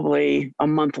probably a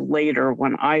month later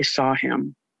when I saw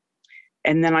him.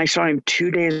 And then I saw him 2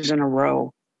 days in a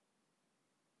row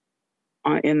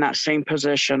in that same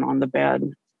position on the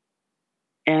bed.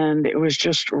 And it was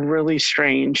just really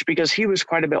strange because he was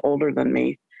quite a bit older than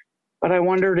me. But I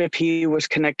wondered if he was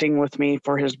connecting with me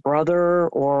for his brother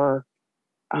or,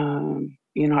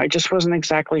 I just wasn't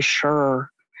exactly sure.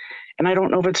 And I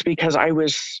don't know if it's because I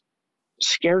was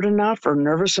scared enough or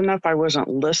nervous enough I wasn't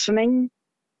listening.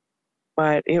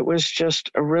 But it was just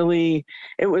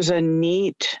it was a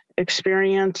neat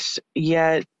experience,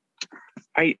 yet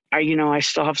I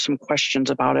still have some questions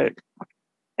about it.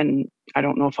 And I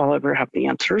don't know if I'll ever have the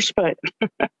answers, but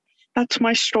that's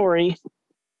my story.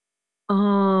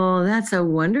 Oh, that's a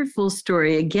wonderful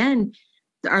story. Again,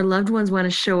 our loved ones want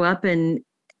to show up and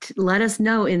let us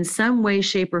know in some way,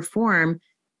 shape, or form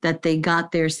that they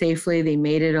got there safely, they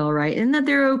made it all right, and that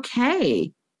they're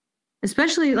okay.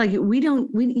 Especially like you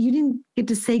didn't get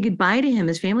to say goodbye to him.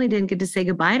 His family didn't get to say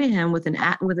goodbye to him with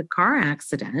a car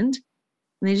accident.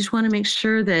 And they just want to make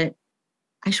sure that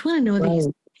I just want to know that he's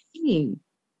okay.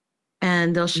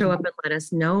 And they'll show up and let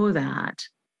us know that.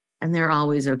 And they're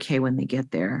always okay when they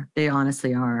get there. They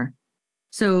honestly are.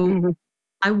 So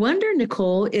I wonder,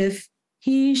 Nicole, if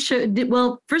he should,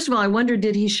 well, first of all, I wonder,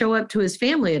 did he show up to his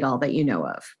family at all that you know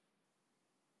of?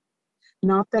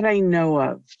 Not that I know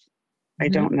of. I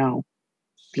don't know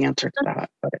the answer to that.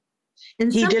 But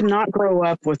he did not grow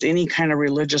up with any kind of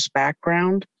religious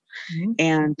background.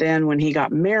 And then when he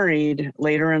got married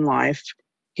later in life,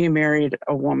 he married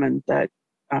a woman that,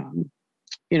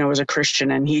 was a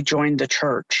Christian, and he joined the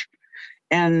church.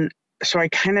 And so I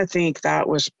kind of think that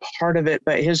was part of it.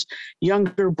 But his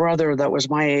younger brother that was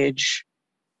my age,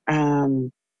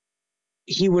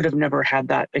 he would have never had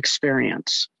that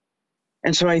experience.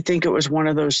 And so I think it was one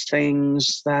of those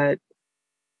things that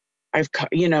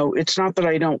it's not that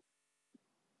I don't,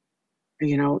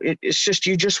 it's just,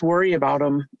 you just worry about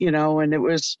them, and it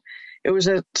was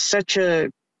such a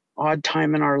odd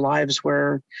time in our lives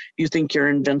where you think you're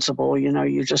invincible,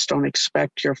 you just don't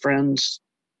expect your friends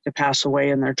to pass away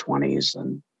in their 20s.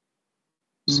 And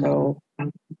so,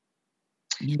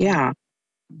 yeah.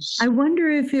 I wonder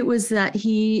if it was that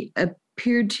he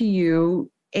appeared to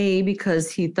you, A, because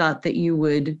he thought that you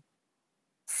would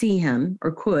see him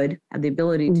or could have the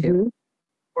ability to,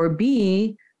 or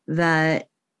B, that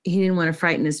he didn't want to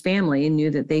frighten his family and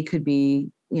knew that they could be,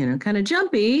 kind of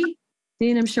jumpy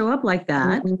seeing him show up like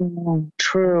that.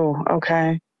 True.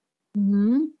 Okay.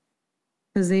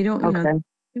 Because they don't,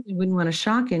 he wouldn't want to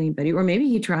shock anybody. Or maybe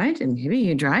he tried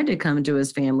to come to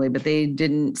his family, but they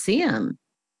didn't see him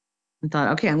and thought,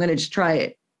 okay, I'm going to just try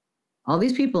it. All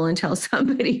these people until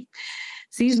somebody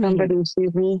sees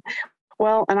me.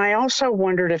 Well, and I also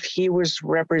wondered if he was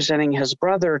representing his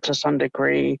brother to some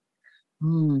degree,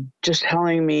 just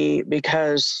telling me,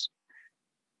 because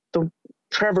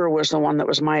Trevor was the one that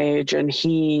was my age, and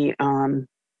he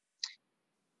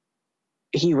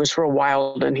was real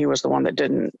wild, and he was the one that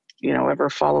didn't, ever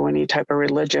follow any type of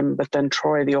religion. But then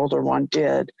Troy, the older one,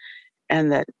 did,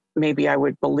 and that maybe I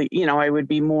would believe, I would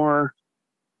be more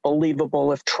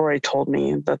believable if Troy told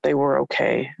me that they were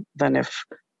okay than if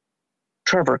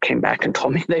Trevor came back and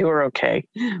told me they were okay.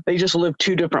 They just lived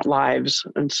two different lives.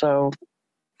 And so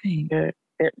it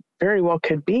very well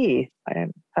could be. I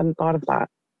hadn't thought of that.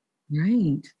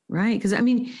 Right. Because I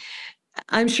mean,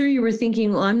 I'm sure you were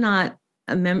thinking, well, I'm not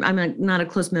a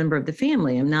close member of the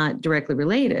family. I'm not directly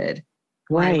related.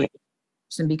 Why would this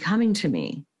person be coming to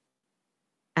me?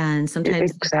 And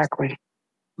sometimes exactly.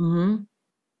 Mm-hmm.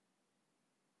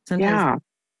 Sometimes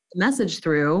the message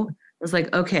through was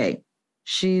like, okay,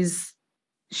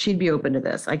 she'd be open to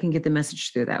this. I can get the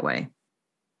message through that way.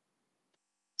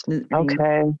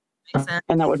 Okay.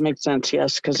 And that would make sense,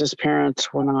 yes, because his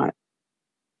parents were not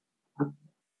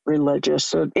religious.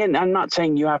 So, and I'm not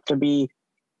saying you have to be,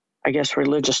 I guess,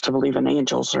 religious to believe in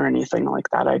angels or anything like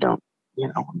that. I don't,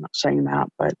 I'm not saying that,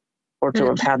 but, or to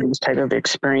have had these type of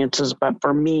experiences. But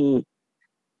for me,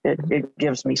 it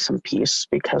gives me some peace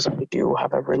because I do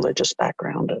have a religious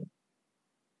background.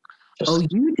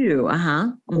 And you do?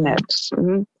 Uh-huh.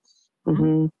 Mm-hmm.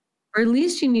 Mm-hmm. Or at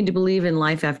least you need to believe in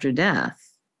life after death.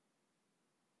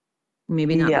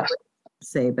 Maybe not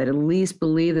say, but at least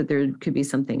believe that there could be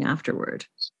something afterward.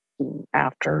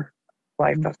 After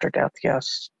life after death,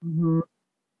 yes. Mm-hmm.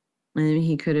 And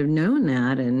he could have known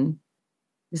that and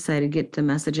decided to get the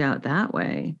message out that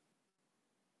way.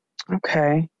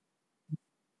 Okay.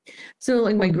 So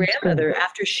like my grandmother,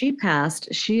 after she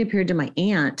passed, she appeared to my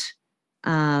aunt,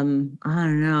 I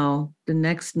don't know, the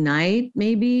next night,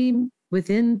 maybe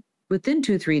within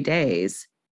 2-3 days.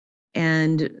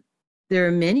 And there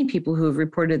are many people who have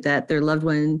reported that their loved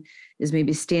one is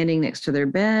maybe standing next to their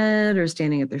bed or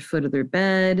standing at their foot of their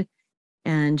bed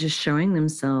and just showing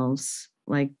themselves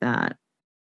like that.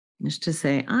 Just to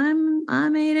say, I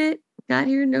made it, got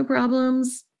here, no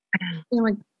problems.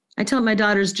 Like I tell my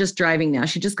daughter's just driving now.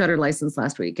 She just got her license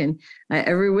last week. And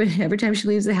every time she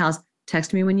leaves the house,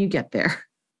 text me when you get there.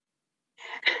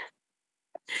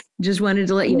 Just wanted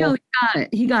to let you know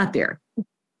he got there.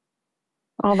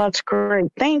 Oh, that's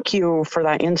great. Thank you for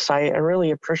that insight. I really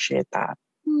appreciate that.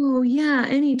 Oh, yeah.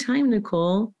 Anytime,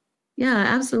 Nicole. Yeah,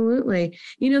 absolutely.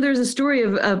 There's a story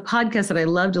of a podcast that I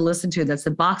love to listen to. That's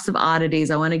the Box of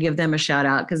Oddities. I want to give them a shout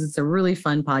out because it's a really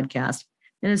fun podcast.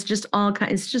 And it's just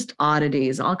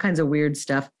oddities, all kinds of weird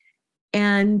stuff.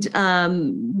 And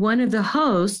one of the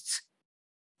hosts,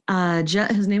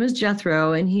 his name is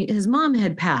Jethro, and his mom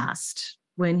had passed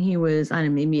when he was, I don't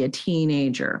know, maybe a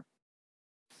teenager.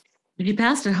 He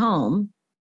passed at home,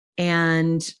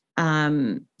 and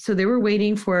so they were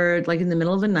waiting for, like in the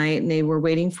middle of the night, and they were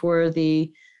waiting for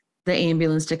the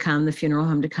ambulance to come, the funeral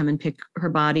home to come and pick her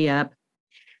body up.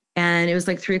 And it was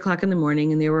like 3:00 in the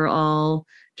morning, and they were all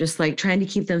just like trying to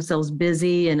keep themselves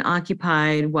busy and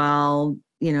occupied while,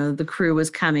 the crew was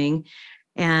coming.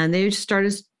 And they just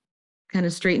started kind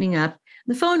of straightening up.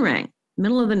 The phone rang,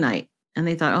 middle of the night, and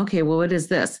they thought, okay, well, what is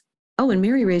this? Oh, and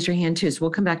Mary raised her hand too, so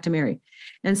we'll come back to Mary.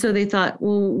 And so they thought,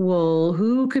 well,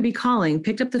 who could be calling?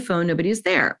 Picked up the phone, nobody's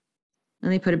there.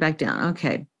 And they put it back down.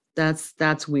 Okay,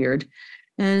 that's weird.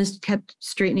 And just kept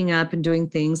straightening up and doing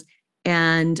things.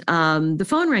 And the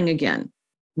phone rang again,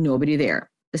 nobody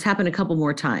there. This happened a couple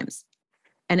more times.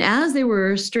 And as they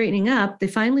were straightening up, they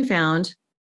finally found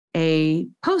a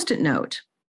Post-it note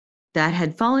that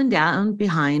had fallen down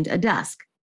behind a desk,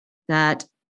 that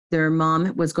their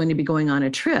mom was going to be going on a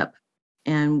trip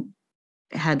and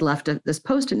had left this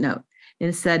Post-it note. And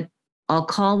it said, "I'll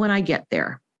call when I get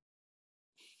there."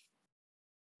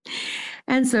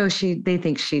 And so they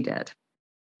think she did.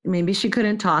 Maybe she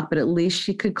couldn't talk, but at least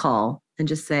she could call and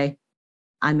just say,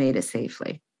 "I made it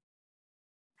safely."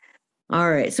 All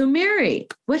right. So Mary,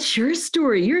 what's your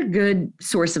story? You're a good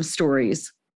source of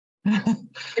stories.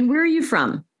 And where are you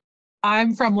from?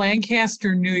 I'm from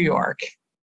Lancaster, New York.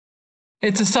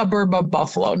 It's a suburb of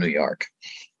Buffalo, New York.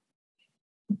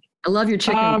 I love your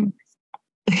chicken.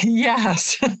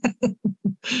 Yes.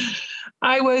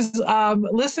 I was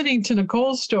listening to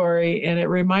Nicole's story, and it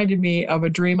reminded me of a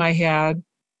dream I had.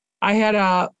 I had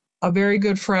a very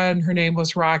good friend. Her name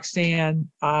was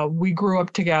Roxanne. We grew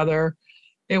up together.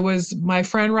 It was my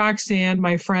friend Roxanne,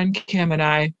 my friend Kim, and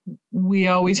I. We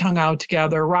always hung out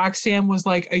together. Roxanne was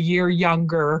like a year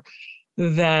younger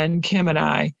than Kim and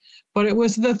I, but it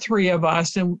was the three of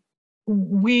us, and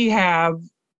we have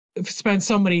spent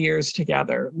so many years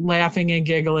together, laughing and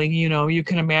giggling. You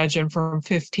can imagine from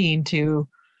 15 to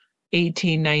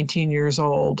 18, 19 years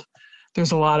old.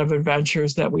 There's a lot of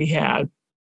adventures that we had.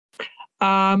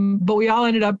 But we all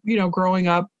ended up, growing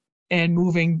up and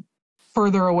moving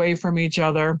further away from each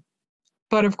other.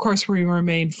 But of course, we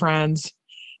remained friends.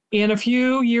 And a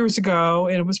few years ago,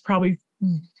 and it was probably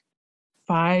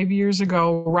 5 years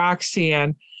ago,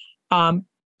 Roxanne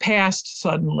passed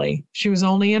suddenly. She was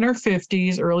only in her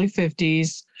 50s, early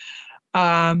 50s.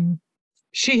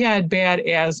 She had bad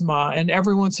asthma, and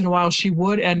every once in a while she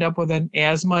would end up with an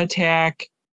asthma attack,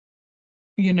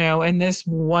 and this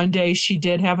one day she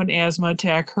did have an asthma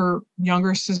attack. Her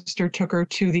younger sister took her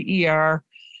to the ER,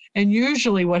 and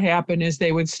usually what happened is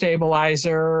they would stabilize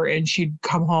her and she'd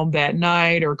come home that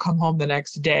night or come home the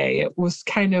next day.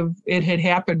 It had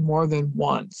happened more than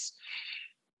once.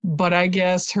 But I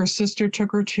guess her sister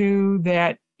took her to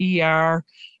that ER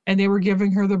and they were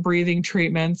giving her the breathing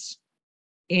treatments.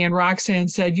 And Roxanne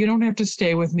said, "You don't have to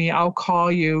stay with me. I'll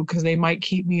call you because they might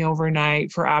keep me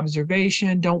overnight for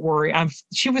observation. Don't worry."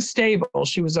 She was stable.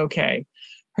 She was okay.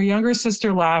 Her younger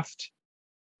sister left,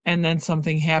 and then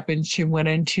something happened. She went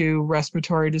into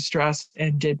respiratory distress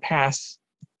and did pass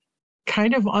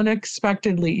kind of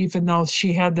unexpectedly, even though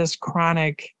she had this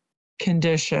chronic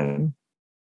condition.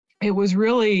 It was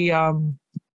really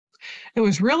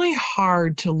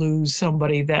hard to lose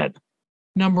somebody that,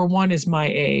 number one, is my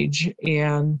age,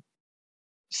 and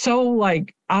so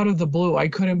like out of the blue, I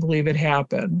couldn't believe it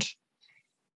happened.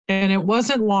 And it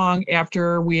wasn't long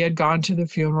after we had gone to the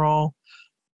funeral.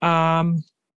 I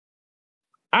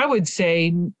would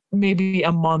say maybe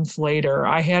a month later,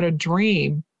 I had a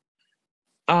dream.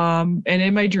 And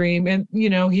in my dream, and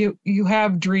you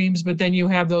have dreams, but then you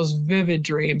have those vivid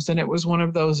dreams. And it was one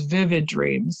of those vivid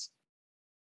dreams.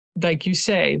 Like you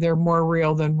say, they're more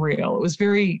real than real. It was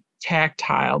very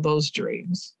tactile, those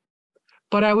dreams.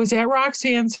 But I was at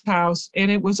Roxanne's house, and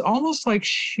it was almost like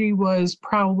she was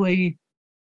probably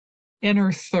in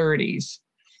her 30s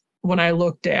when I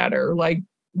looked at her. Like,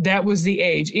 that was the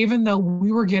age, even though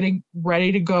we were getting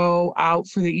ready to go out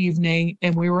for the evening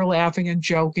and we were laughing and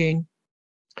joking.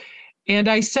 And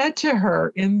I said to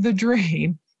her in the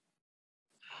dream,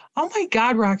 "Oh my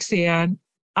God, Roxanne,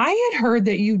 I had heard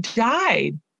that you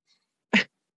died."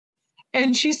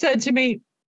 And she said to me,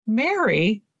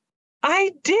 "Mary,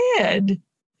 I did."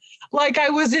 Like I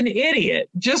was an idiot,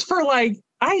 just for like,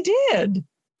 I did.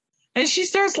 And she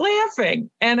starts laughing.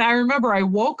 And I remember I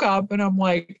woke up and I'm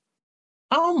like,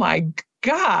 "Oh my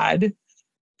God."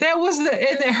 That was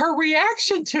and her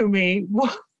reaction to me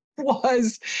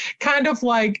was kind of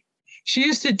like, she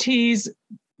used to tease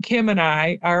Kim and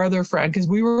I, our other friend, because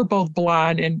we were both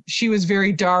blonde and she was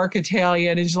very dark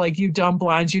Italian. And she's like, "You dumb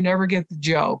blondes, you never get the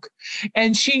joke."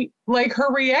 And she, like,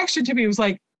 her reaction to me was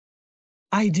like,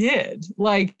 "I did.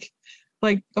 Like,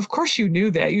 of course you knew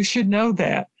that. You should know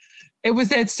that." It was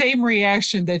that same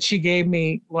reaction that she gave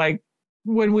me, like,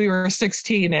 when we were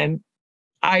 16 and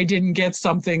I didn't get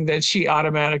something that she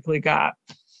automatically got.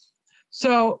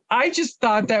 So I just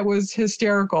thought that was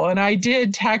hysterical. And I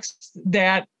did text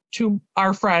that to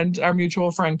our friend, our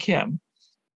mutual friend, Kim,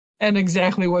 and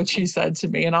exactly what she said to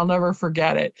me. And I'll never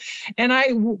forget it. And I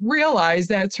realized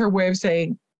that's her way of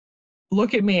saying,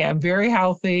 "Look at me. I'm very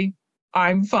healthy.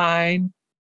 I'm fine.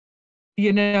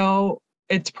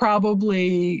 It's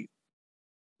probably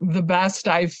the best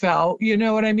I felt." You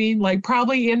know what I mean? Like,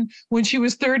 probably when she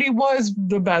was 30 was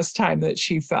the best time that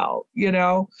she felt,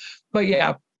 But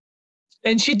yeah.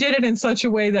 And she did it in such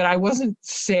a way that I wasn't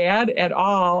sad at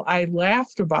all. I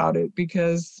laughed about it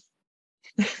because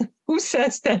who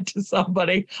says that to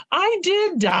somebody? I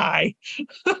did die.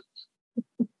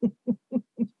 It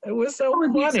was so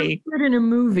funny. So good in a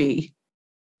movie.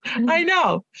 I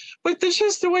know. But that's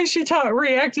just the way she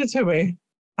reacted to me.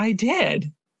 I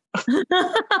did. You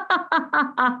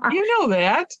know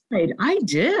that. Right, I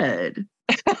did.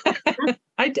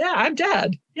 I'm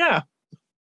dead. Yeah.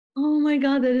 Oh my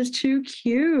God, that is too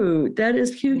cute. That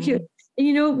is cute. And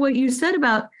you know what you said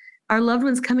about our loved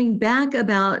ones coming back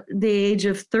about the age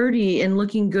of 30 and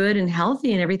looking good and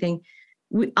healthy and everything.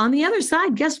 On the other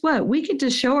side, guess what? We get to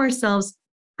show ourselves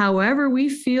however we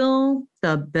feel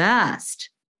the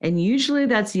best. And usually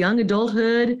that's young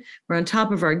adulthood. We're on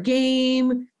top of our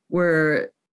game.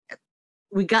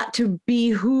 We got to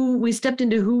be we stepped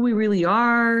into who we really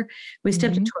are. We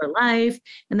stepped into our life.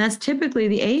 And that's typically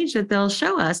the age that they'll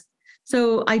show us.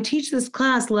 So I teach this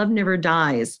class, Love Never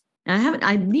Dies. And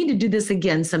I need to do this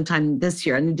again sometime this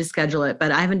year. I need to schedule it,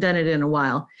 but I haven't done it in a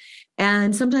while.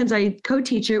 And sometimes I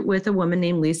co-teach it with a woman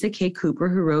named Lisa K. Cooper,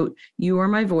 who wrote You Are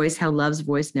My Voice, How Love's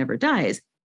Voice Never Dies.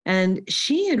 And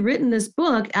she had written this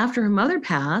book after her mother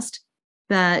passed,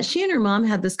 that she and her mom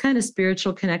had this kind of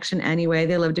spiritual connection anyway.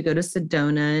 They loved to go to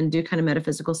Sedona and do kind of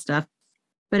metaphysical stuff.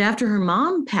 But after her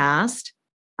mom passed,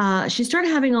 she started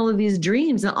having all of these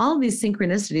dreams and all of these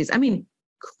synchronicities. I mean,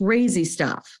 crazy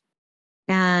stuff.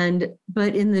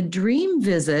 But in the dream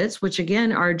visits, which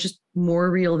again are just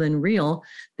more real than real,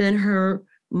 then her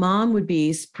mom would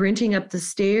be sprinting up the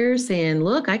stairs saying,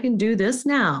 "Look, I can do this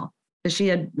now." because she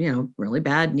had, really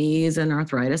bad knees and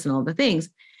arthritis and all the things.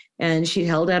 And she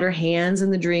held out her hands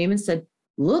in the dream and said,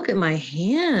 "Look at my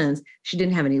hands." She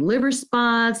didn't have any liver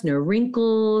spots, no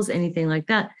wrinkles, anything like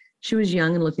that. She was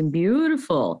young and looking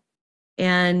beautiful.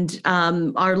 And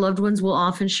our loved ones will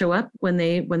often show up when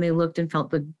they looked and felt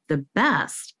the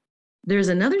best. There's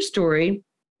another story.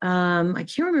 I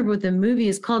can't remember what the movie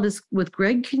is called. It's with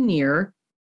Greg Kinnear,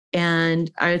 and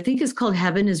I think it's called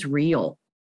Heaven is Real.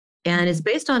 And it's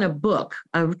based on a book,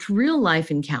 a real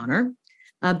life encounter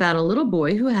about a little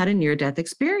boy who had a near-death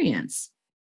experience.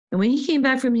 And when he came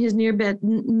back from his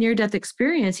near-death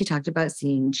experience, he talked about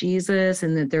seeing Jesus,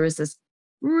 and that there was this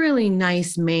really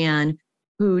nice man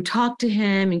who talked to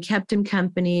him and kept him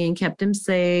company and kept him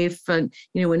safe. And,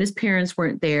 when his parents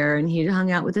weren't there, and he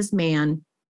hung out with this man.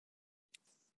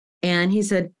 And he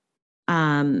said,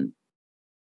 and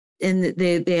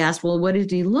they asked, well, what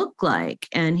did he look like?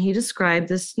 And he described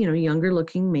this, younger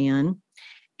looking man.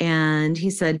 And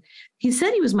he said he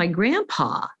was my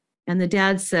grandpa. And the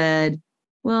dad said,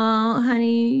 "Well,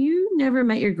 honey, you never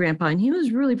met your grandpa. And he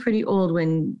was really pretty old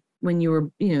when you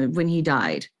were, when he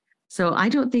died. So I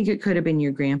don't think it could have been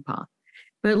your grandpa."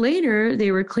 But later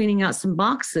they were cleaning out some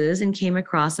boxes and came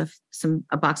across a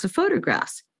box of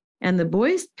photographs. And the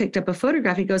boy picked up a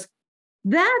photograph. He goes,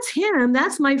 "That's him.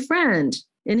 That's my friend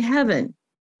in heaven."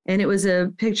 And it was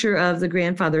a picture of the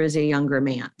grandfather as a younger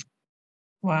man.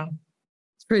 Wow.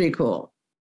 It's pretty cool.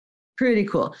 Pretty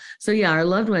cool. So yeah, our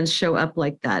loved ones show up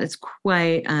like that. It's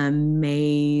quite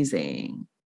amazing.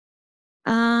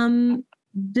 Do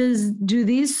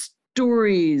these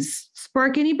stories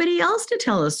spark anybody else to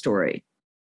tell a story?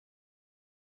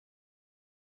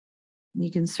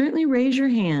 You can certainly raise your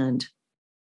hand.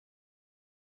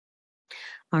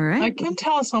 All right. I can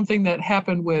tell something that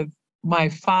happened with my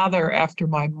father after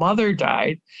my mother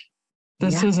died.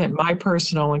 This isn't my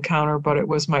personal encounter, but it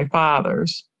was my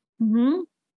father's. Mm-hmm.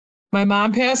 My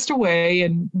mom passed away,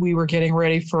 and we were getting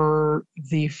ready for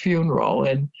the funeral,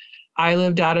 and I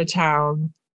lived out of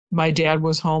town. My dad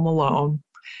was home alone.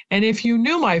 And if you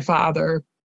knew my father,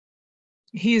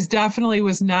 he definitely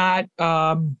was not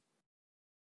a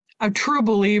true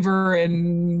believer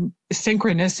in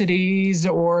synchronicities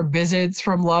or visits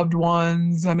from loved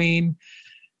ones. I mean,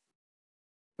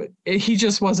 he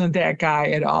just wasn't that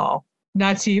guy at all,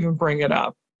 not to even bring it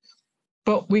up.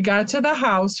 But we got to the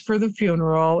house for the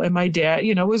funeral, and my dad,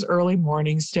 it was early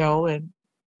morning still, and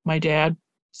my dad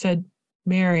said,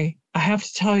 "Mary, I have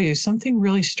to tell you, something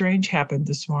really strange happened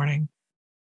this morning."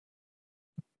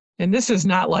 And this is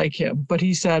not like him, but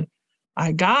he said,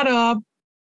 "I got up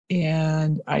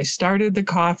and I started the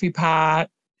coffee pot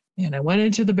and I went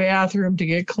into the bathroom to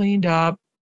get cleaned up."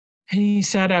 And he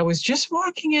said, "I was just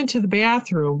walking into the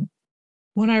bathroom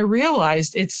when I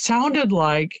realized it sounded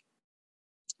like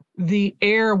the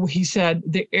air," he said,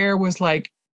 "the air was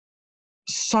like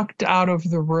sucked out of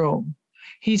the room."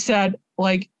 He said,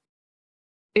 like,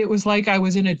 it was like I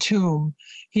was in a tomb.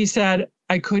 He said,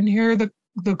 "I couldn't hear the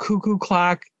cuckoo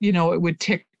clock. It would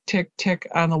tick, tick, tick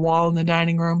on the wall in the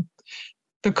dining room.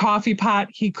 The coffee pot,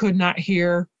 he could not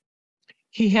hear.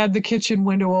 He had the kitchen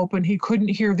window open. He couldn't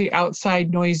hear the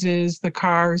outside noises, the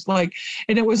cars,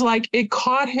 and it was like it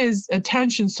caught his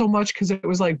attention so much because it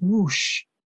was like whoosh."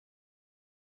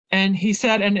 And he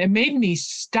said, and it made me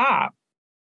stop.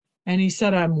 And he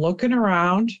said, "I'm looking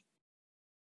around."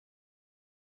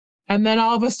 And then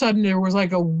all of a sudden there was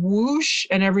like a whoosh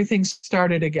and everything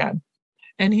started again.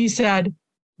 And he said,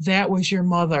 "That was your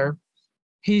mother."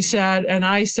 He said, and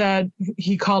I said,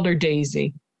 he called her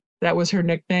Daisy. That was her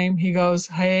nickname. He goes,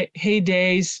 hey,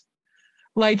 Daisy.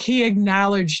 Like he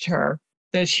acknowledged her,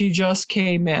 that she just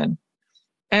came in.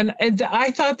 And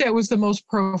I thought that was the most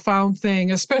profound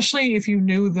thing, especially if you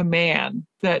knew the man,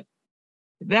 that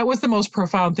was the most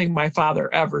profound thing my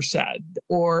father ever said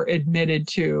or admitted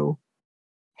to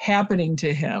happening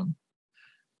to him.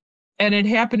 And it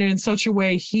happened in such a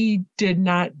way he did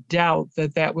not doubt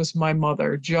that was my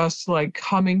mother, just like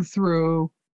coming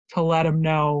through to let him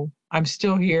know I'm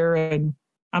still here and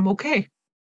I'm okay.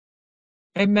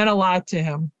 It meant a lot to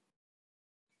him.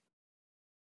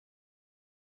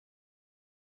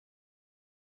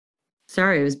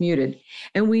 Sorry, I was muted.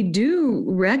 And we do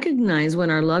recognize when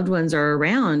our loved ones are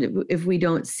around, if we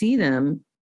don't see them,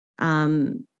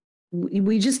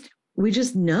 we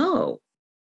just know.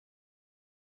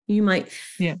 You might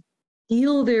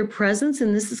feel their presence.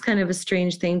 And this is kind of a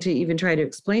strange thing to even try to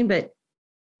explain, but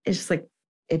it's just like,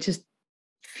 it just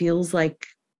feels like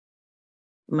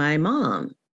my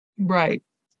mom. Right.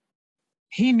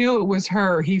 He knew it was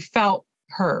her. He felt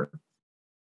her.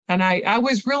 And I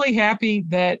was really happy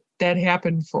that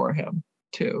happened for him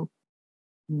too.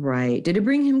 Right. Did it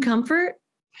bring him comfort?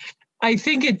 I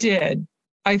think it did.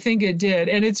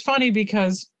 And it's funny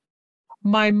because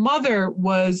my mother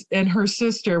and her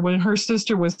sister, when her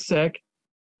sister was sick,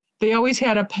 they always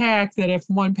had a pact that if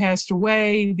one passed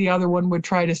away, the other one would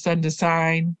try to send a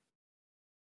sign.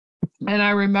 And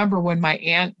I remember when my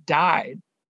aunt died,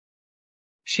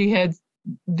 she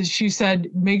said,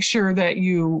 make sure that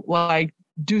you like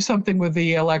do something with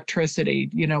the electricity.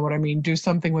 You know what I mean? Do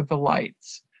something with the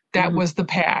lights. That was the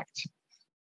pact.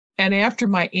 And after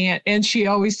my aunt, and she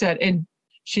always said, and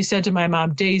she said to my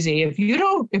mom, Daisy, if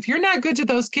you're not good to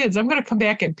those kids, I'm going to come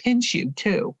back and pinch you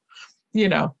too. You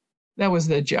know, that was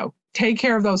the joke. Take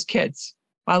care of those kids.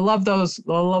 I love those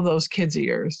kids of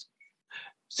yours.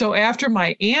 So after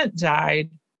my aunt died,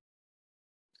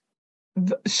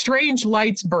 strange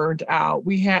lights burned out.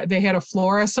 They had a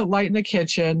fluorescent light in the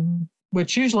kitchen,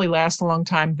 which usually lasts a long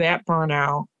time. That burned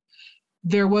out.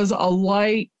 There was a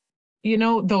light, you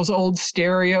know, those old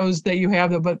stereos that you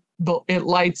have, but it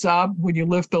lights up when you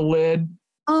lift the lid.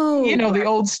 Oh, you know, the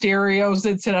old stereos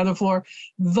that sit on the floor.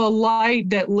 The light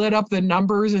that lit up the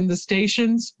numbers in the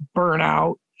stations burnt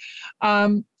out.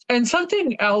 And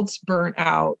something else burnt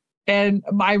out. And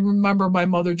I remember my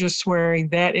mother just swearing,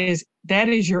 that is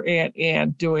your Aunt Ann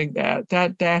doing that.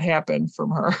 That happened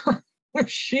from her.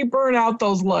 She burned out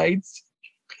those lights,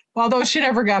 although she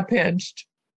never got pinched.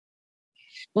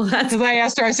 Well, that's because I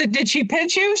asked her, I said, did she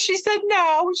pinch you? She said,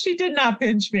 no, she did not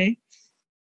pinch me.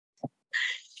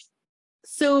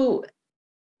 So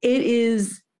it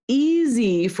is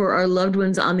easy for our loved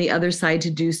ones on the other side to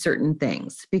do certain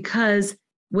things, because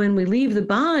when we leave the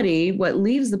body, what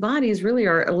leaves the body is really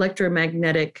our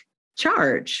electromagnetic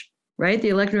charge, right? The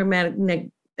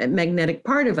electromagnetic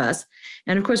part of us.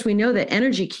 And of course, we know that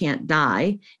energy can't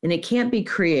die and it can't be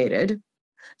created.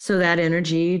 So that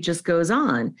energy just goes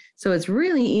on. So it's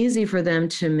really easy for them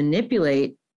to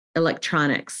manipulate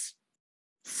electronics,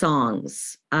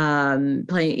 songs,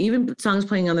 even songs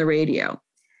playing on the radio.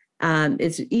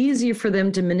 It's easier for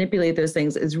them to manipulate those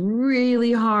things. It's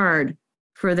really hard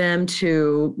for them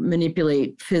to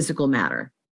manipulate physical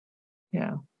matter.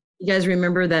 Yeah. You guys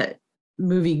remember that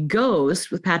movie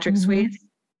Ghost with Patrick Swayze?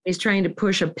 He's trying to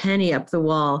push a penny up the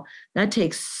wall. That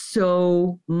takes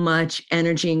so much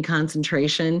energy and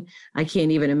concentration. I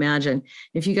can't even imagine.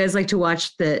 If you guys like to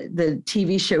watch the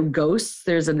TV show Ghosts,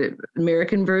 there's an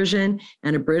American version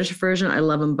and a British version. I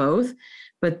love them both.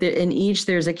 But in each,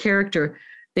 there's a character.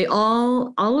 They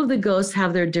all of the ghosts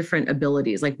have their different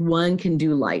abilities. Like one can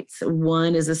do lights.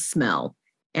 One is a smell.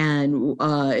 And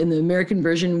in the American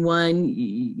version, one,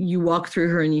 you walk through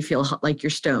her and you feel like you're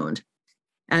stoned.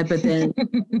 But then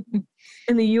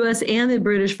in the US and the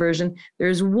British version,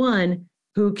 there's one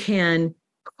who can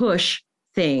push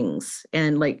things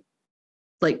and like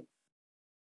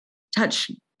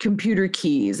touch computer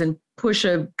keys and push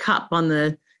a cup on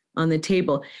the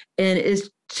table. And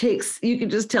you can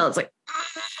just tell it's like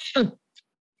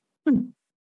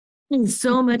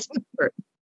so much effort.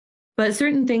 But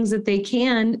certain things that they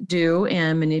can do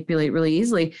and manipulate really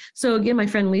easily. So again, my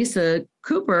friend Lisa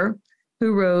Cooper,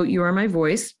 who wrote You Are My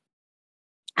Voice,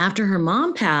 after her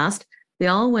mom passed, they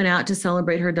all went out to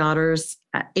celebrate her daughter's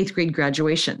 8th grade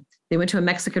graduation. They went to a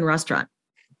Mexican restaurant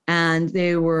and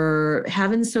they were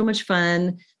having so much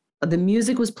fun. The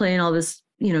music was playing all this,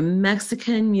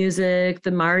 Mexican music,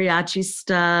 the mariachi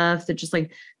stuff, the just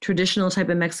like traditional type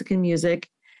of Mexican music.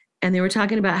 And they were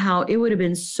talking about how it would have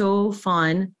been so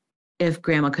fun if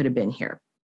Grandma could have been here.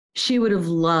 She would have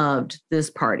loved this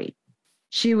party.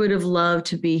 She would have loved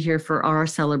to be here for our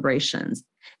celebrations.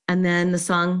 And then the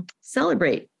song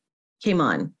Celebrate came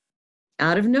on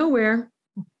out of nowhere.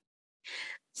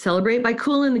 Celebrate by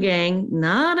Kool and the Gang,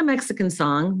 not a Mexican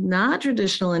song, not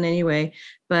traditional in any way,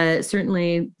 but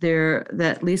certainly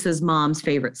that Lisa's mom's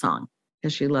favorite song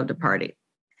because she loved to party.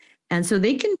 And so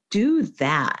they can do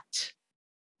that,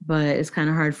 but it's kind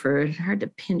of hard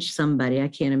to pinch somebody. I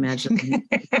can't imagine.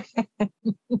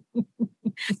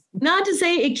 Not to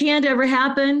say it can't ever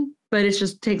happen, but it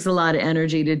just takes a lot of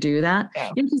energy to do that.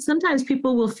 Yeah. And sometimes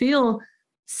people will feel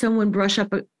someone brush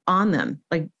up on them,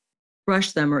 like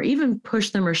brush them or even push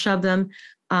them or shove them.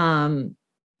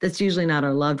 That's usually not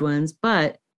our loved ones,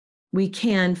 but we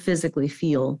can physically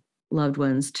feel loved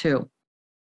ones too.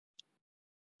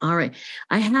 All right.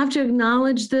 I have to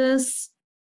acknowledge this.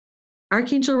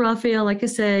 Archangel Raphael, like I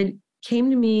said,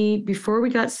 came to me before we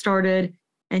got started,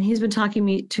 and he's been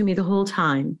talking to me the whole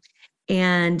time.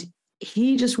 And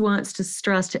he just wants to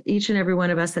stress to each and every one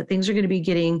of us that things are going to be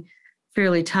getting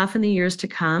fairly tough in the years to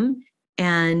come,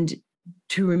 and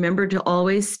to remember to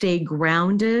always stay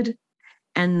grounded,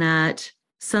 and that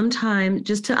sometimes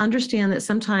just to understand that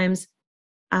sometimes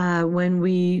when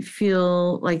we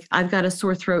feel like I've got a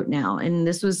sore throat now. And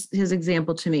this was his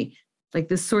example to me. Like,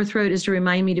 this sore throat is to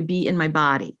remind me to be in my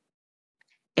body.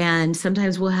 And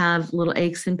sometimes we'll have little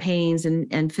aches and pains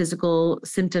and physical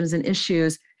symptoms and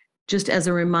issues just as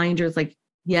a reminder. It's like,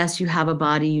 yes, you have a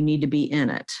body, you need to be in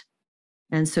it.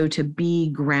 And so to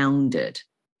be grounded.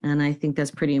 And I think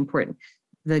that's pretty important.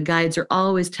 The guides are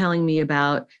always telling me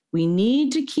about, we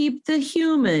need to keep the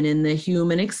human in the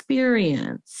human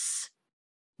experience,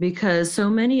 because so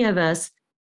many of us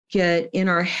get in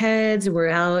our heads, we're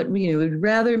out,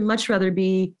 we'd much rather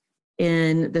be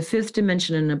in the fifth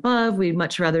dimension and above. We'd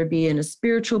much rather be in a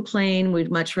spiritual plane.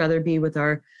 We'd much rather be with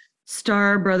our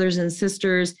star brothers and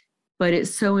sisters. But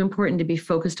it's so important to be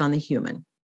focused on the human.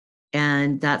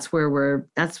 And that's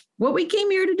what we came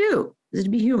here to do, is to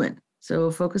be human. So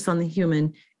focus on the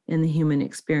human and the human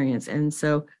experience. And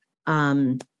so,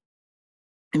 in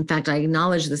fact, I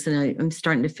acknowledge this, and I'm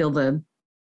starting to feel the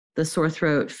sore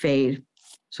throat fade.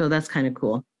 So that's kind of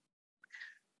cool.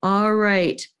 All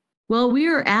right. Well, we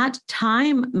are at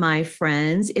time, my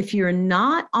friends. If you're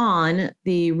not on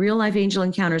the Real Life Angel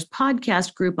Encounters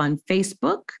podcast group on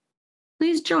Facebook,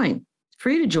 please join. It's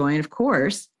free to join, of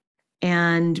course.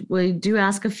 And we do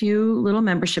ask a few little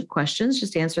membership questions.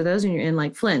 Just answer those and you're in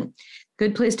like Flynn.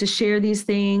 Good place to share these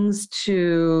things,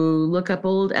 to look up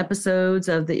old episodes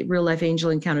of the Real Life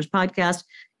Angel Encounters podcast.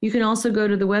 You can also go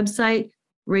to the website,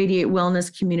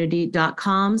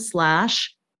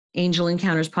 radiatewellnesscommunity.com/Angel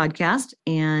Encounters podcast,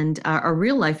 and our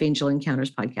Real Life Angel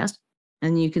Encounters podcast.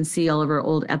 And you can see all of our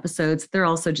old episodes. They're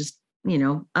also just,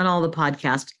 on all the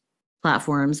podcast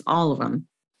platforms, all of them.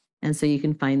 And so you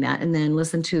can find that. And then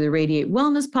listen to the Radiate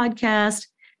Wellness podcast,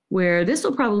 where this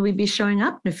will probably be showing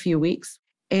up in a few weeks.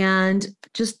 And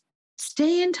just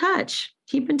stay in touch.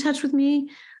 Keep in touch with me,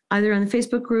 either on the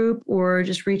Facebook group or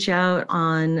just reach out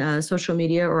on social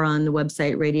media or on the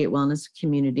website,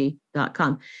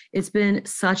 radiatewellnesscommunity.com. It's been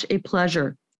such a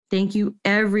pleasure. Thank you,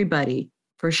 everybody,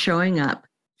 for showing up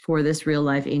for this Real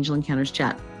Life Angel Encounters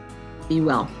chat. Be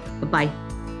well. Bye-bye.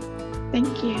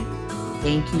 Thank you.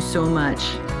 Thank you so much.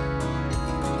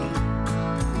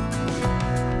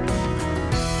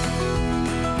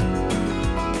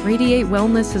 Radiate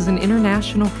Wellness is an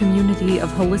international community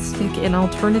of holistic and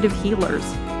alternative healers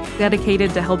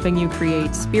dedicated to helping you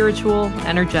create spiritual,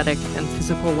 energetic, and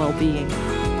physical well-being.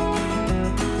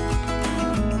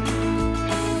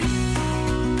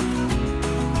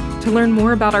 To learn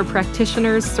more about our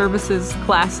practitioners, services,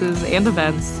 classes, and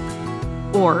events,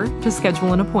 or to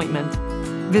schedule an appointment,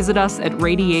 visit us at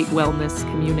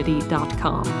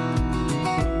radiatewellnesscommunity.com.